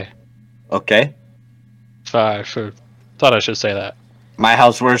 By the way, Okay. I thought I should say that. My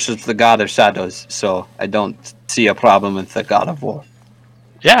house worships the god of shadows, so I don't see a problem with the god of war.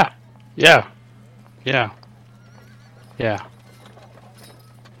 Yeah.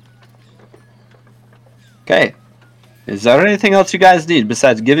 Okay. Is there anything else you guys need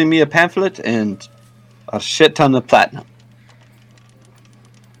besides giving me a pamphlet and a shit ton of platinum?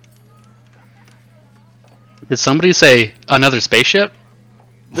 Did somebody say another spaceship?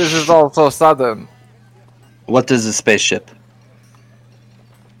 This is all so sudden. What is a spaceship?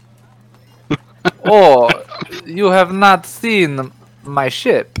 Oh, you have not seen my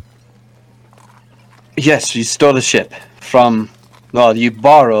ship. Yes, you stole a ship from... Well, you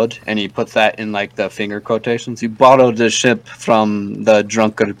borrowed, and he puts that in like the finger quotations, you borrowed the ship from the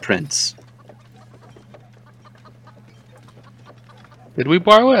drunkard prince. Did we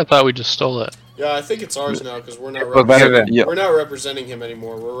borrow it? I thought we just stole it. Yeah, I think it's ours now because we're not Yeah. we're not representing him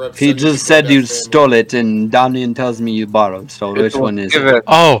anymore. We're He representing just the said you Godet family. stole it, and Damien tells me you borrowed, so which one is it? Given.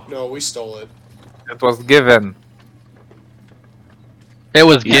 Oh, No, we stole it. It was given. it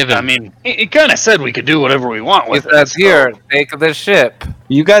was given. I mean, he kind of said we could do whatever we want He with said, it. so- "Here, take the ship."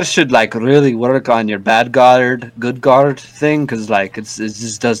 You guys should like really work on your bad guard, good guard thing, because like it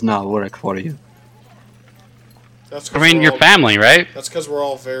just does not work for you. That's I 'cause mean, we're your all- family, right? That's because we're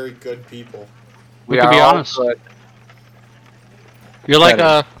all very good people. We We can are be all honest. good. You're like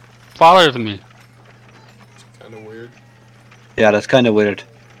Better. a father to me. Kind of weird. Yeah, that's kind of weird.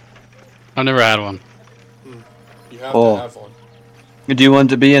 I've never had one. You have Oh. to have one. Do you want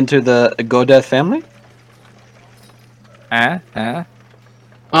to be into the Godet family?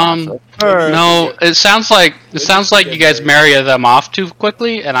 No. It sounds like you guys marry them off too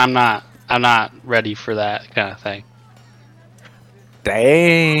quickly, and I'm not ready for that kind of thing.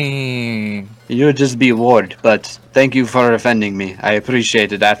 Dang. You would just be ward, but thank you for offending me. I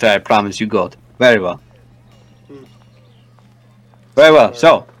appreciate it after I promised you gold. Very well. Very well.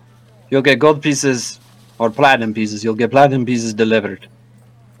 So, you'll get gold pieces or platinum pieces. You'll get platinum pieces delivered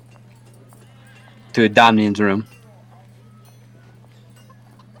to Damien's room.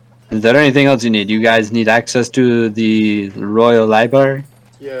 Is there anything else you need? You guys need access to the Royal Library?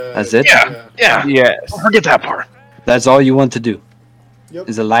 Yeah. That's it? Yeah. Yes. Don't forget that part. That's all you want to do? Yep.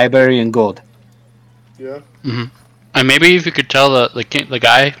 Is a library and gold? Yeah. And maybe if you could tell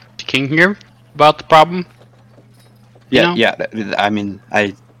the king here about the problem. You know? Yeah. I mean,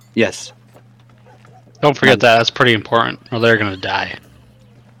 yes. Don't forget that. That's pretty important, or they're gonna die.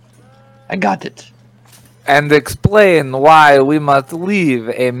 I got it. And explain why we must leave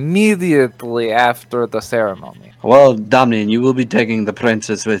immediately after the ceremony. Well, Damien, you will be taking the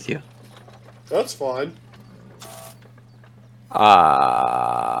princess with you. That's fine.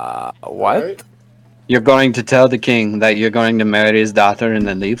 What? Right? You're going to tell the king that you're going to marry his daughter and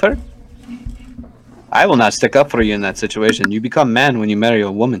then leave her? I will not stick up for you in that situation. You become man when you marry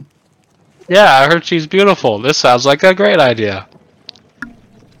a woman. Yeah, I heard she's beautiful. This sounds like a great idea.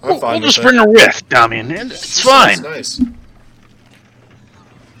 I'm fine We'll with just that. bring her with, Damien. It's fine. That's nice.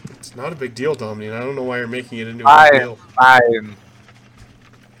 It's not a big deal, Dominion. I don't know why you're making it into a big deal. Fine.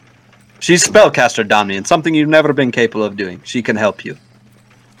 She's spellcaster, Damien, something you've never been capable of doing. She can help you.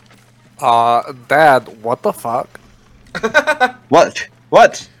 Dad, what the fuck? What?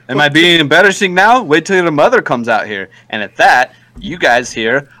 What? Am I being embarrassing now? Wait till your mother comes out here. And at that, you guys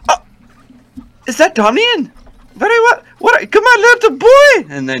hear, "Oh, is that Damien? Very well. What? Come on, little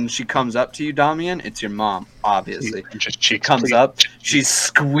boy!" And then she comes up to you, Damien. It's your mom, obviously. Just She cheeks, comes please. up. She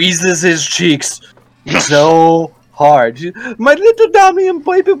squeezes his cheeks so hard. My little Damien,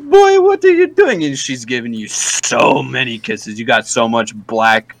 baby boy, what are you doing? And she's giving you so many kisses. You got so much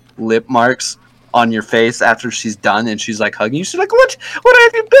black lip marks on your face after she's done, and she's like hugging you. She's like, "What? What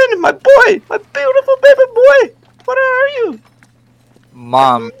have you been, my boy, my beautiful baby boy? where are you?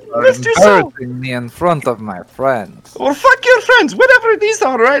 Mom, you're Missed you so. embarrassing me in front of my friends. Well, fuck your friends, whatever these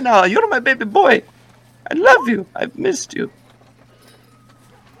are right now. You're my baby boy. I love you. I've missed you.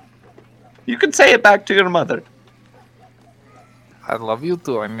 You can say it back to your mother. I love you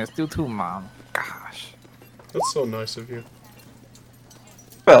too. I missed you too, Mom. Gosh. That's so nice of you.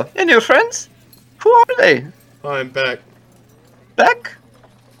 Well, and your friends? Who are they? Hi, I'm back. Beck?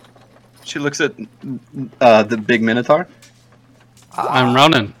 She looks at the big Minotaur. I'm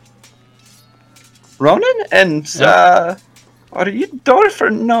Ronan. Ronan? And, are you dwarf or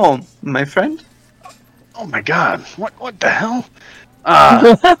gnome, my friend? Oh my god, what the hell?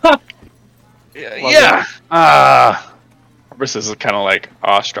 Yeah. Orbis is kind of like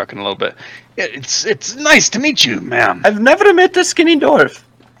awestruck in a little bit. It's nice to meet you, ma'am. I've never met a skinny dwarf.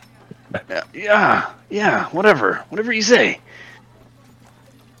 Yeah, whatever you say.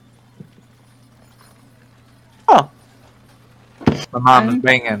 Oh, My mom is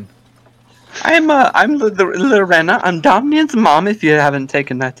banging. I'm Lorena. I'm Dominian's mom, if you haven't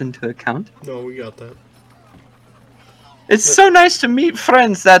taken that into account. No, we got that. It's so nice to meet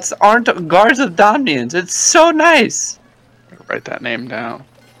friends that aren't guards of Dominians. It's so nice. Write that name down.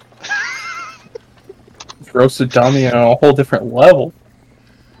 Roasted Dominion on a whole different level.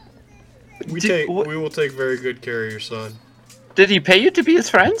 Did- We will take very good care of your son. Did he pay you to be his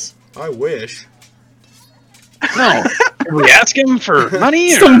friends? I wish. No. Can we ask him for money?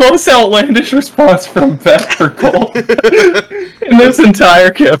 It's the most outlandish response from Beck or Cole in this entire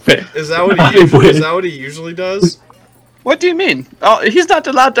campaign. Is that what I he usually, wish. is that what he usually does? What do you mean? Oh, he's not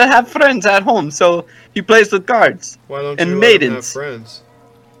allowed to have friends at home, so he plays with guards. Why don't And you let him have maidens. friends?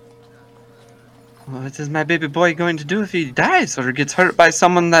 What is my baby boy going to do if he dies or gets hurt by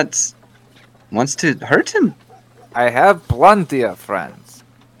someone that wants to hurt him? I have plenty of friends.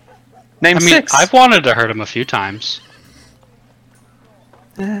 Name I mean, 6. I've wanted to hurt him a few times.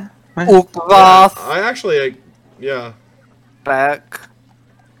 Ukvath, I actually, yeah. Beck,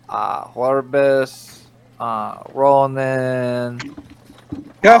 Horbis, Ronan,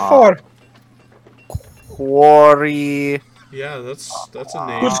 Got 4. Quarry. Yeah, that's a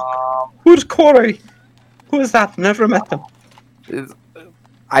name. Who's Corey? Who is that? Never met him.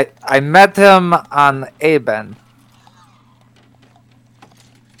 I met him on Aben.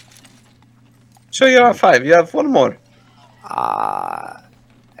 So you're at 5. You have 1 more.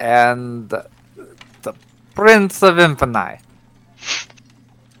 And the Prince of Infinite.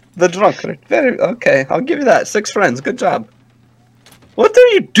 The drunkard. Very okay. I'll give you that. 6 friends. Good job. What are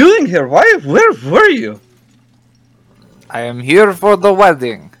you doing here? Where were you? I am here for the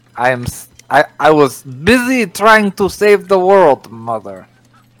wedding. I was busy trying to save the world, Mother.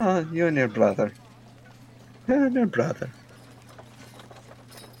 Oh, you and your brother. You and your brother.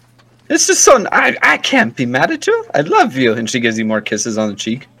 It's just so. I can't be mad at you. I love you. And she gives you more kisses on the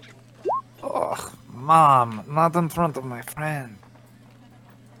cheek. Oh, Mom, not in front of my friend.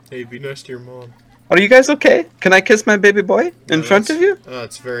 Hey, be nice to your mom. Are you guys okay? Can I kiss my baby boy in front of you?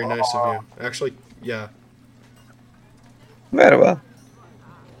 It's very nice of you. Actually, yeah. Very well.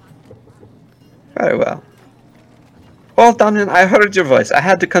 Very well. Well, Dominion, I heard your voice. I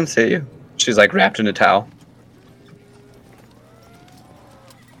had to come see you. She's like wrapped in a towel.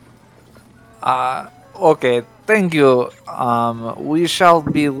 Okay, thank you. We shall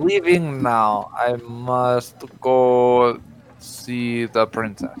be leaving now. I must go see the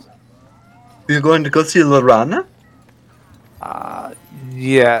princess. You're going to go see Lorana?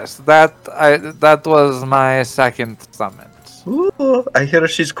 Yes, that was my second summons. Ooh, I hear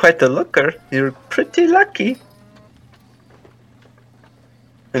she's quite a looker. You're pretty lucky.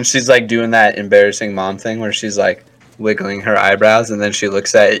 And she's like doing that embarrassing mom thing where she's like wiggling her eyebrows and then she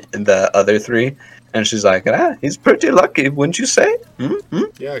looks at the other 3 and she's like, he's pretty lucky, wouldn't you say? Mm-hmm.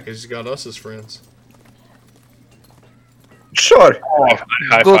 Yeah, because he's got us as friends. Sure. Oh,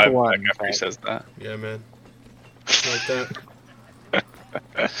 high Good five one, after he Beck. says that. Yeah, man. Like that.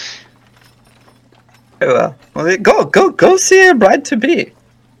 Very well. Well, go see your bride to be.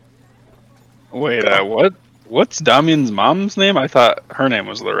 Wait, what's Damian's mom's name? I thought her name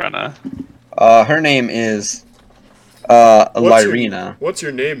was Lorena. Her name is Lyrina. What's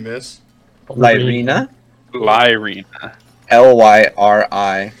your name, miss? Lyrina. Lyrina.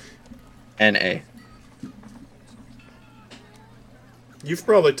 Lyrina. You've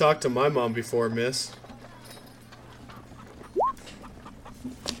probably talked to my mom before, miss.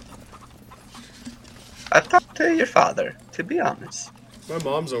 I talked to your father, to be honest. My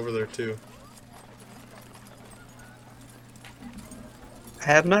mom's over there, too. I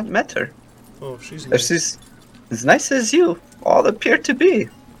have not met her. Oh, she's nice. She's as nice as you all appear to be.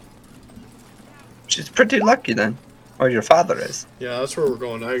 She's pretty lucky then. Or your father is. Yeah, that's where we're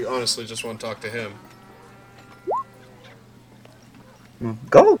going. I honestly just want to talk to him.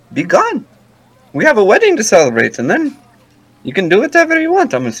 Go, be gone. We have a wedding to celebrate, and then you can do whatever you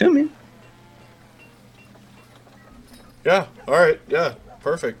want, I'm assuming. Yeah, alright, yeah,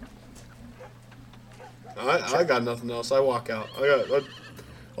 perfect. I got nothing else. I walk out.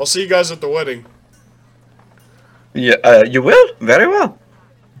 I'll see you guys at the wedding. Yeah, you will? Very well.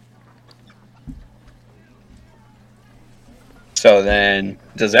 So then,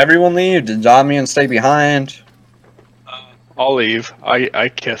 does everyone leave? Did Damian stay behind? I'll leave. I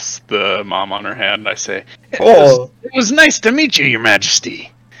kiss the mom on her hand. I say, Oh, it was nice to meet you, Your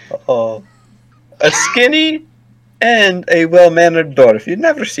Majesty. oh. A skinny and a well-mannered dwarf. You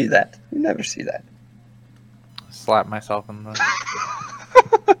never see that. You never see that. Slap myself in the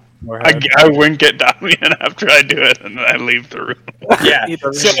I forehead. wink at Damian after I do it, and then I leave the room. Yeah. He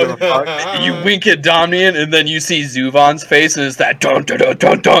doesn't give a fuck. You wink at Damian, and then you see Zuvon's face, and it's that dun dun dun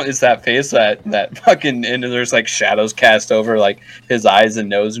dun dun. It's that face that fucking, and there's like shadows cast over like his eyes and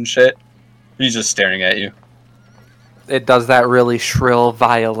nose and shit. He's just staring at you. It does that really shrill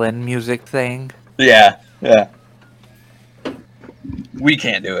violin music thing. Yeah, yeah. We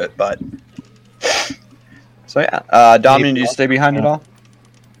can't do it, but. So yeah, Damian, do you stay behind at all?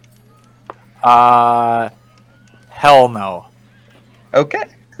 Hell no. Okay.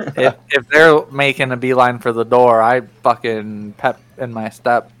 If they're making a beeline for the door, I fucking pep in my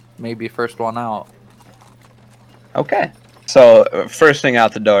step, maybe first one out. Okay. So first thing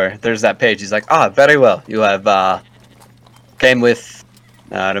out the door, there's that page. He's like, very well. You have came with,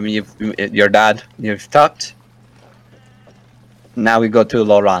 your dad. You've talked. Now we go to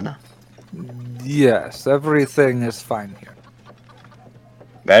Lorana. Yes, everything is fine here.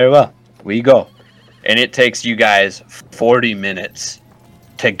 Very well. We go. And it takes you guys 40 minutes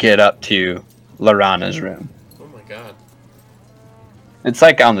to get up to Lorana's room. Oh my god. It's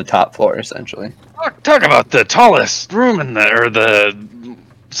like on the top floor, essentially. Talk about the tallest room in the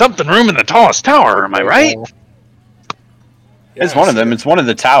something room in the tallest tower. Am I right? It's one of them. It's one of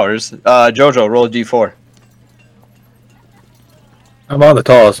the towers. Jojo, roll a d4. I'm on the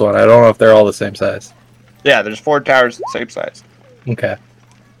tallest one. I don't know if they're all the same size. Yeah, there's 4 towers, same size. Okay.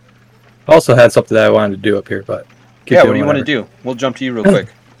 I also had something that I wanted to do up here, but Yeah, what do you want to do? We'll jump to you real quick.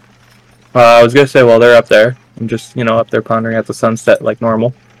 I was gonna say, well, they're up there. I'm just, up there pondering at the sunset like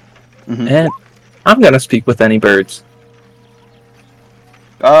normal, and I'm gonna speak with any birds.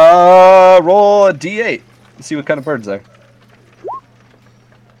 Roll a d8. Let's see what kind of birds there.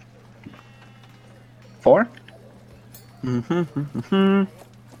 4.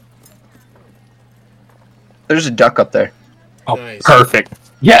 There's a duck up there. Oh, Nice. perfect.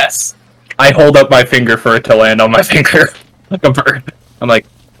 Yes. I hold up my finger for it to land on my finger like a bird. I'm like,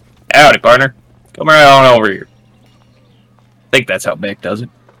 howdy, partner. Come right on over here. I think that's how Beck does it.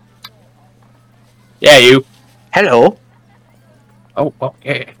 Yeah, you. Hello. Oh, well,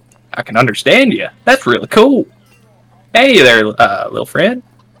 yeah. I can understand you. That's really cool. Hey there, little friend.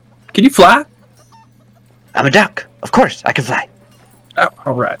 Can you fly? I'm a duck. Of course, I can fly. Oh,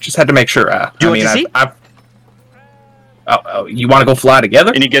 all right. Just had to make sure. Do you want to see? Oh, you want to go fly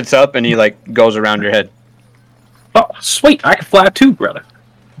together? And he gets up and he goes around your head. Oh, sweet. I can fly too, brother.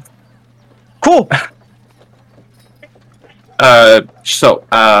 Cool. I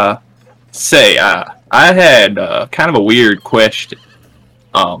had kind of a weird question.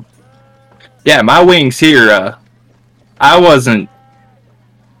 Yeah, my wings here, I wasn't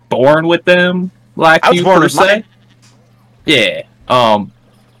born with them like I was you born per with se. mine. Yeah.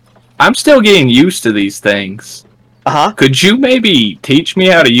 I'm still getting used to these things. Uh-huh. Could you maybe teach me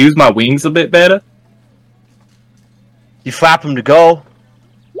how to use my wings a bit better? You flap them to go.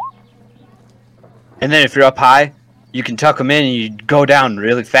 And then if you're up high, you can tuck them in and you go down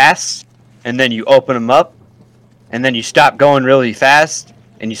really fast. And then you open them up. And then you stop going really fast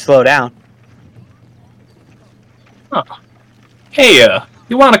and you slow down. Hey,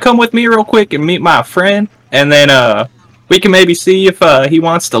 you want to come with me real quick and meet my friend? And then, we can maybe see if, he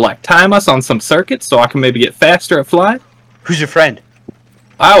wants to, time us on some circuits so I can maybe get faster at flying? Who's your friend?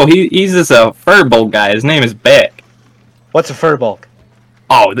 Oh, he's this, furbolg guy. His name is Beck. What's a furbolg?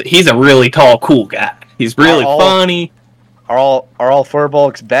 Oh, he's a really tall, cool guy. He's really all- funny. Are all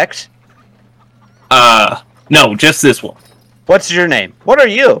furbolgs Becks? No, just this one. What's your name? What are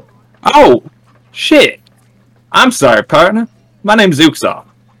you? Oh, shit. I'm sorry, partner. My name's Zuxoff.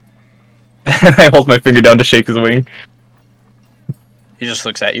 And I hold my finger down to shake his wing. He just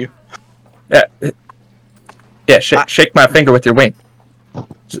looks at you. Yeah, shake my finger with your wing.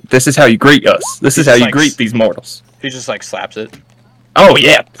 This is how you greet us. This is how you greet these mortals. He just slaps it. Oh,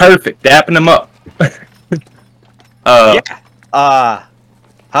 yeah, perfect. Dapping them up.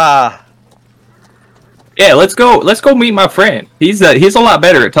 Yeah, let's go meet my friend. He's a lot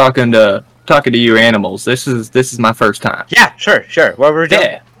better at talking to you animals. This is my first time. Yeah, sure. What were we doing?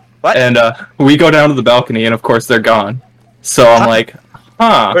 Yeah. What? And we go down to the balcony, and of course they're gone. So I'm like,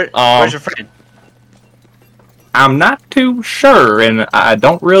 where's your friend? I'm not too sure, and I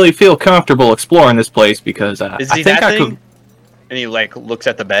don't really feel comfortable exploring this place because Is I he think that I thing? could. And he like looks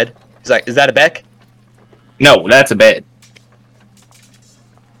at the bed. He's like, "Is that a Beck? No, that's a bed.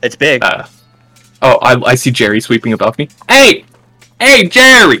 It's big." I see Jerry sweeping a balcony. Hey,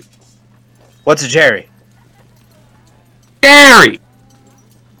 Jerry, What's a Jerry? Jerry.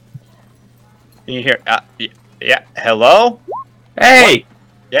 Can you hear? Yeah. Hello? Hey.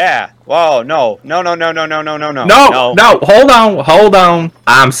 Yeah. Whoa. No. No, hold on.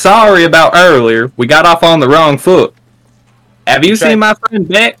 I'm sorry about earlier. We got off on the wrong foot. Have you seen my friend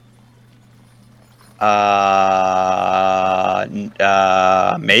Beck?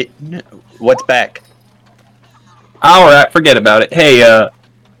 Mate. What's Beck? Alright, forget about it. Hey,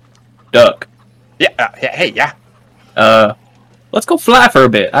 Duck. Yeah. Hey. Yeah. Let's go fly for a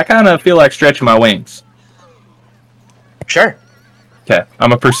bit. I kind of feel like stretching my wings. Sure. Okay, I'm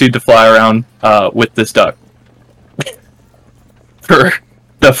gonna proceed to fly around with this duck for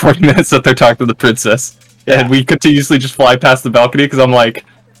the 40 minutes that they're talking to the princess. Yeah. And we continuously just fly past the balcony because I'm like,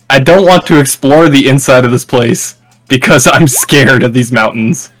 I don't want to explore the inside of this place because I'm scared of these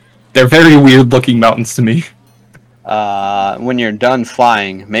mountains. They're very weird looking mountains to me. When you're done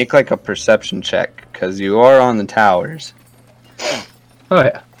flying, make like a perception check because you are on the towers. Oh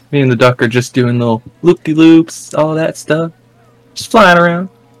yeah, me and the duck are just doing little loop-de-loops, all that stuff. Just flying around.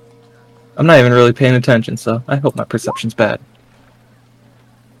 I'm not even really paying attention, so I hope my perception's bad.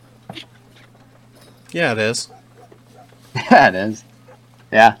 Yeah, it is. Yeah, it is.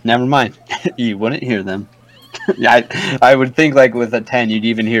 Yeah, never mind. You wouldn't hear them. I would think like with a 10, you'd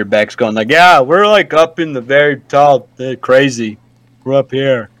even hear Bex going like, "Yeah, we're like up in the very top. They're crazy. We're up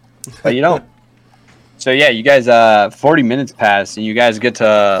here." But you don't. So yeah, you guys. 40 minutes pass, and you guys get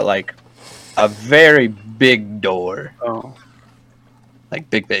to like a very big door. Oh. Like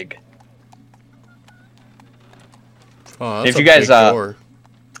big. Oh, that's If a you guys, big door.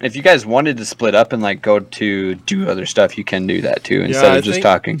 If you guys wanted to split up and like go to do other stuff, you can do that too instead I of just think-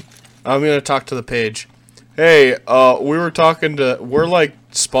 talking. I'm gonna talk to the page. Hey, we're like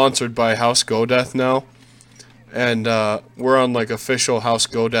sponsored by House Godeth now, and we're on like official House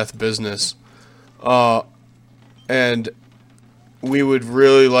Godeth business, and we would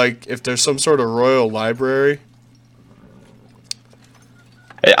really like if there's some sort of royal library.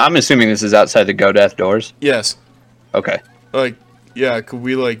 Hey, I'm assuming this is outside the Godeth doors. Yes, Okay. like yeah, could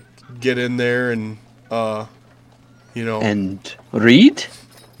we like get in there and you know? And read?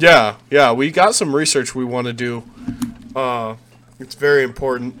 Yeah, we got some research we want to do. It's very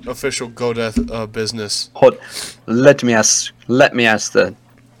important official Godeth business. Hold. Let me ask the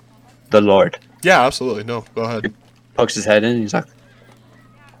Lord. Yeah, absolutely. No, go ahead. Pokes his head in. He's like,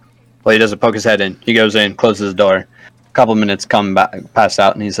 well, he doesn't poke his head in. He goes in, closes the door. A couple minutes come back, pass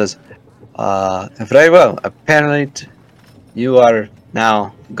out, and he says, "Very well. Apparently, you are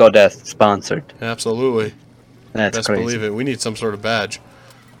now Godeth sponsored. Absolutely. That's Best crazy. believe it. We need some sort of badge.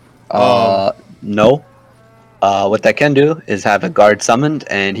 No. What that can do is have a guard summoned,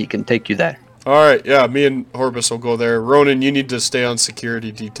 and he can take you there. All right, yeah, me and Horbus will go there. Ronan, you need to stay on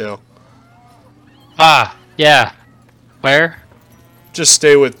security detail. Yeah. Where? Just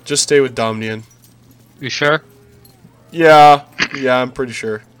stay with Domnian. You sure? Yeah, I'm pretty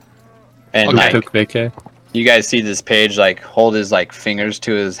sure. And Okay. like, Took vacay. you guys see this page like hold his like fingers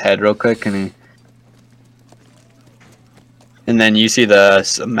to his head real quick, and then you see the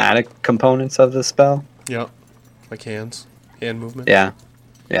somatic components of the spell. Yep. Like hand movement. Yeah,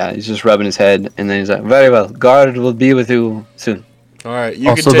 he's just rubbing his head, and then he's like, "Very well, guard will be with you soon." All right, you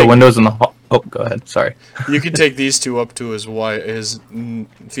Also, can the take windows in the hall. Oh, go ahead. Sorry. you can take these two up to his wife, his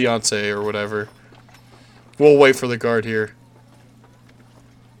fiance or whatever. We'll wait for the guard here.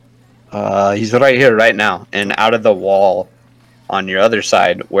 He's right here, right now, and out of the wall on your other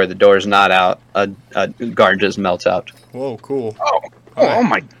side, where the door's not out, a guard just melts out. Whoa, cool. Oh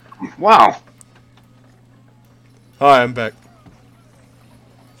my! Wow. Hi, I'm back.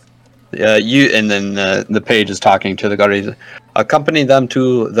 And then the page is talking to the guard. He's, accompany them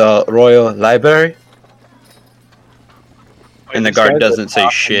to the royal library. And the guard doesn't say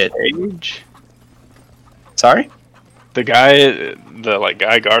shit. Page? Sorry? The guy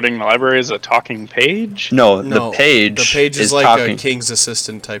guarding the library is a talking page. No, No, the page. The page is like talking. a king's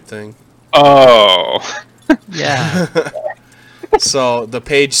assistant type thing. Oh. Yeah. So the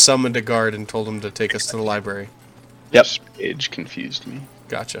page summoned a guard and told him to take us to the library. Yep. This page confused me.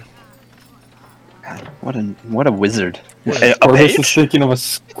 Gotcha. God, what a wizard. What A Orbis is page? thinking of a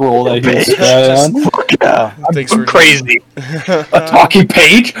scroll that he Page? was on. Yeah. Thanks for Crazy. A talking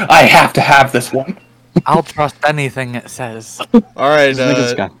page? I have to have this one. I'll trust anything it says. All right, Look at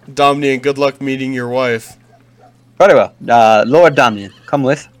this guy. Dominion, good luck meeting your wife. Very well. Lord Damien, come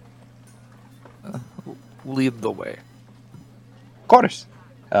with. Lead the way. Of course.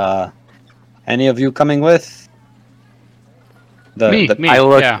 Any of you coming with? Me. I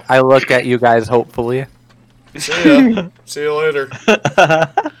look at you guys hopefully. See ya. See you later.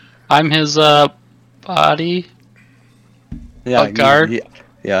 I'm his body. Yeah, A guard?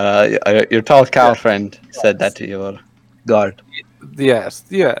 your tall cow friend said that to your guard. Yes.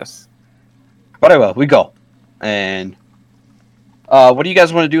 Very well, we go. And what do you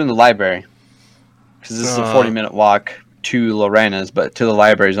guys want to do in the library? Because this is a 40-minute walk to Lorena's, but to the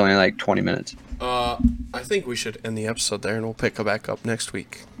library is only like 20 minutes. I think we should end the episode there, and we'll pick it back up next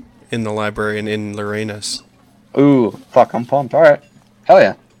week in the library and in Lorena's. Ooh, fuck, I'm pumped. All right. Hell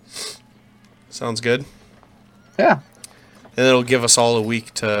yeah. Sounds good. Yeah. And it'll give us all a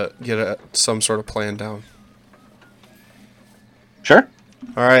week to get some sort of plan down. Sure.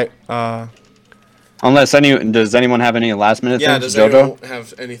 All right. Unless does anyone have any last minute Yeah, things? does Jojo? anyone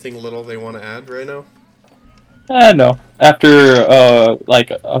have anything little they want to add right now? No. After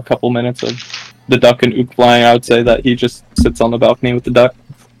like a couple minutes of the duck and Ook flying, I would say that he just sits on the balcony with the duck.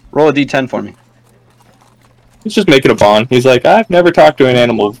 Roll a d10 for me. He's just making a bond. He's like, I've never talked to an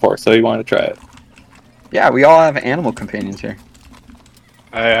animal before, so he wanted to try it. Yeah, we all have animal companions here.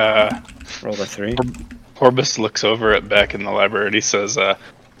 I Roll a 3. Orbis looks over at Beck in the library and he says,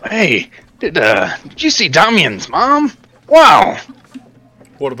 "Hey, did you see Damien's mom? Wow,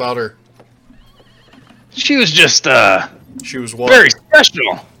 What about her? she was just She was what? very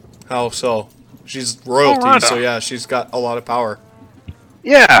special. How so? She's royalty, right so on. yeah, she's got a lot of power.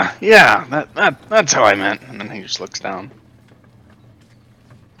 Yeah, that's how I meant." And then he just looks down.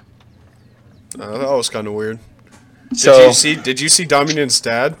 That was kind of weird. So, Did you see Dominion's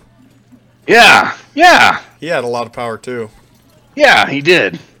dad? Yeah, He had a lot of power too. he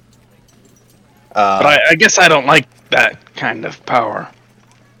did. But I guess I don't like that kind of power.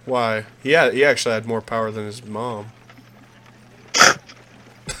 Why? He actually had more power than his mom.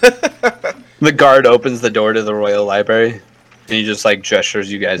 the guard opens the door to the royal library, and he just like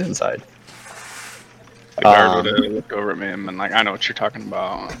gestures you guys inside. The guard would have looked over at me and been like, "I know what you're talking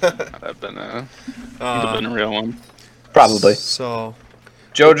about." That'd have been a real one. Probably. So,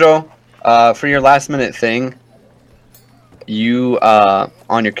 Jojo, for your last minute thing, you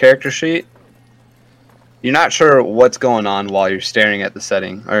on your character sheet, you're not sure what's going on while you're staring at the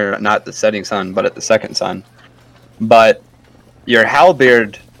setting, or not the setting sun, but at the second sun. But your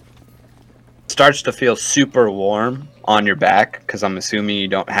halberd starts to feel super warm on your back, because I'm assuming you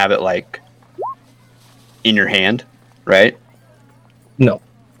don't have it like in your hand, right? No.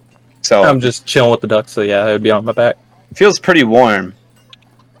 So I'm just chilling with the duck, so yeah, it would be on my back. feels pretty warm.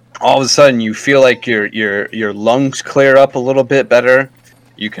 All of a sudden, you feel like your lungs clear up a little bit better.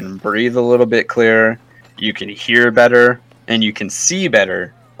 You can breathe a little bit clearer. You can hear better, and you can see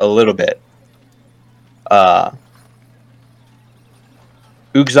better a little bit.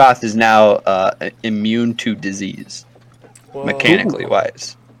 Uxoth is now immune to disease, whoa. mechanically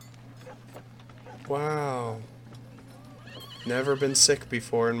wise. Wow. Never been sick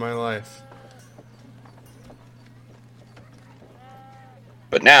before in my life.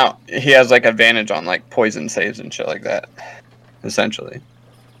 But now he has like advantage on like poison saves and shit like that, essentially.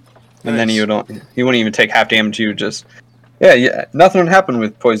 And then Nice. he wouldn't even take half damage. You just yeah, nothing would happen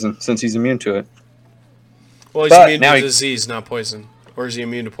with poison since he's immune to it. Well, he's But immune now to he- disease, not poison. Or is he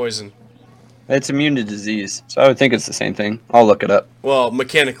immune to poison? It's immune to disease, so I would think it's the same thing. I'll look it up. Well,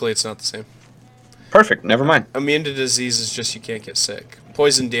 mechanically, it's not the same. Perfect. Never mind. Immune to disease is just you can't get sick.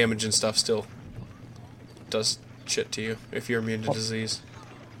 Poison damage and stuff still does shit to you if you're immune to disease.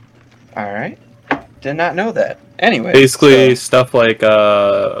 All right. Did not know that. Anyway, Basically, so- stuff like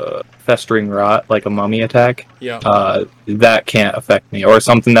festering rot, like a mummy attack, Yeah. that can't affect me. Or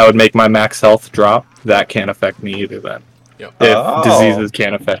something that would make my max health drop, that can't affect me either then. Yep. If Oh. diseases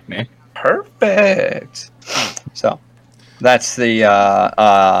can't affect me. perfect. So that's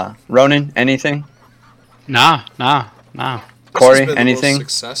the Ronan. Anything? Nah. This has Corey, been the most anything?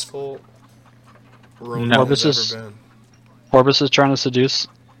 successful Ronan No. has This is- ever been. Orbis is trying to seduce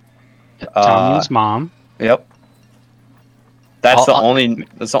Uh, Tommy's mom. Yep. That's the I'll-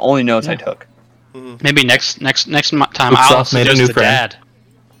 only notes I Yeah. took. Maybe next time Looks I'll off, made a seduce new the friend.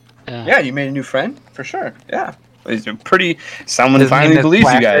 dad. Yeah, you made a new friend for sure. Yeah. It's been pretty. Someone His name finally is believes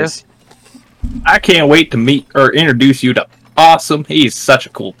you Flasher. guys. I can't wait to meet or introduce you to Awesome. He's such a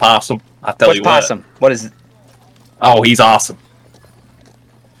cool possum. I'll tell What's you what. possum? What is it? Oh, he's awesome.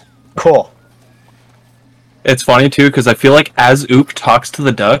 Cool. It's funny too because I feel like as Ook talks to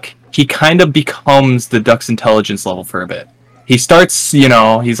the duck, he kind of becomes the duck's intelligence level for a bit. He starts,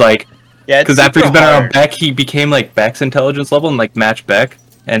 he's like, Yeah, it's because after he's super been around hard. Beck, he became like Beck's intelligence level and like match Beck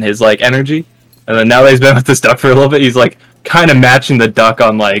and his like energy. And then now that he's been with this duck for a little bit, he's like kind of matching the duck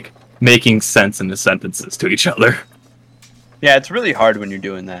on like making sense in the sentences to each other. Yeah, it's really hard when you're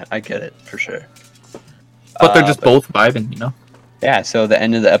doing that. I get it for sure. But they're just both vibing. Yeah. So the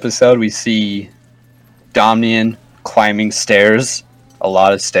end of the episode, we see Domnian climbing stairs, a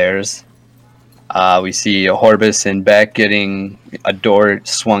lot of stairs. We see Horbus and Beck getting a door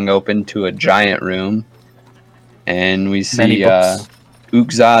swung open to a giant room, and we Many see books.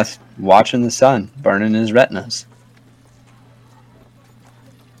 Ukzath watching the sun burning his retinas.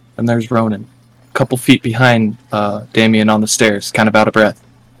 And there's Ronan, a couple feet behind Damien on the stairs, kind of out of breath.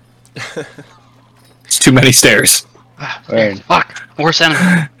 It's too many stairs. Weird. Fuck. Worst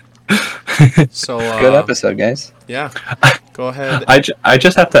enemy. So Good episode, guys. Yeah. Go ahead. I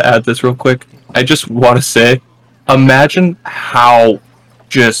just have to add this real quick. I just want to say, imagine how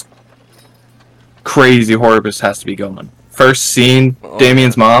just crazy Horibus has to be going. First seeing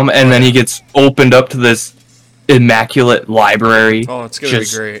Damien's mom, and then he gets opened up to this immaculate library, Oh, it's gonna be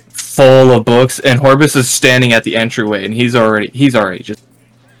just great. full of books, and Horibus is standing at the entryway, and he's already just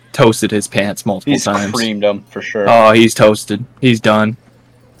toasted his pants multiple He's times. creamed them for sure. Oh, he's toasted. He's done.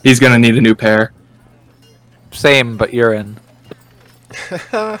 He's gonna need a new pair. Same, but you're in.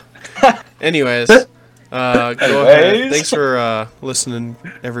 Anyways, go ahead. Thanks for listening,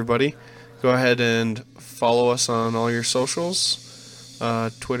 everybody. Go ahead and follow us on all your socials,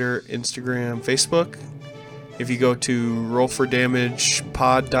 Twitter, Instagram, Facebook. If you go to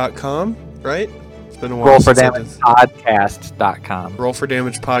rollfordamagepod.com, right? It's been a while since I did- RollForDamagePodcast.com.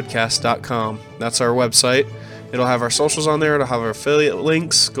 rollfordamagepodcast.com. That's our website. It'll have our socials on there. It'll have our affiliate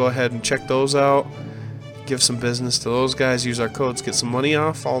links. Go ahead and check those out. Give some business to those guys. Use our codes. Get some money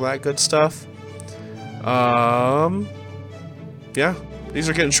off. All that good stuff. Yeah. These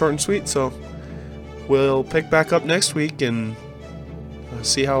are getting short and sweet, so we'll pick back up next week and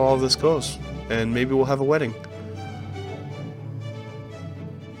see how all this goes. And maybe we'll have a wedding.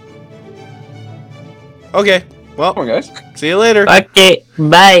 Okay. Well, Come on, guys. see you later. Okay,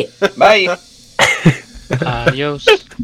 bye. Bye. Adios.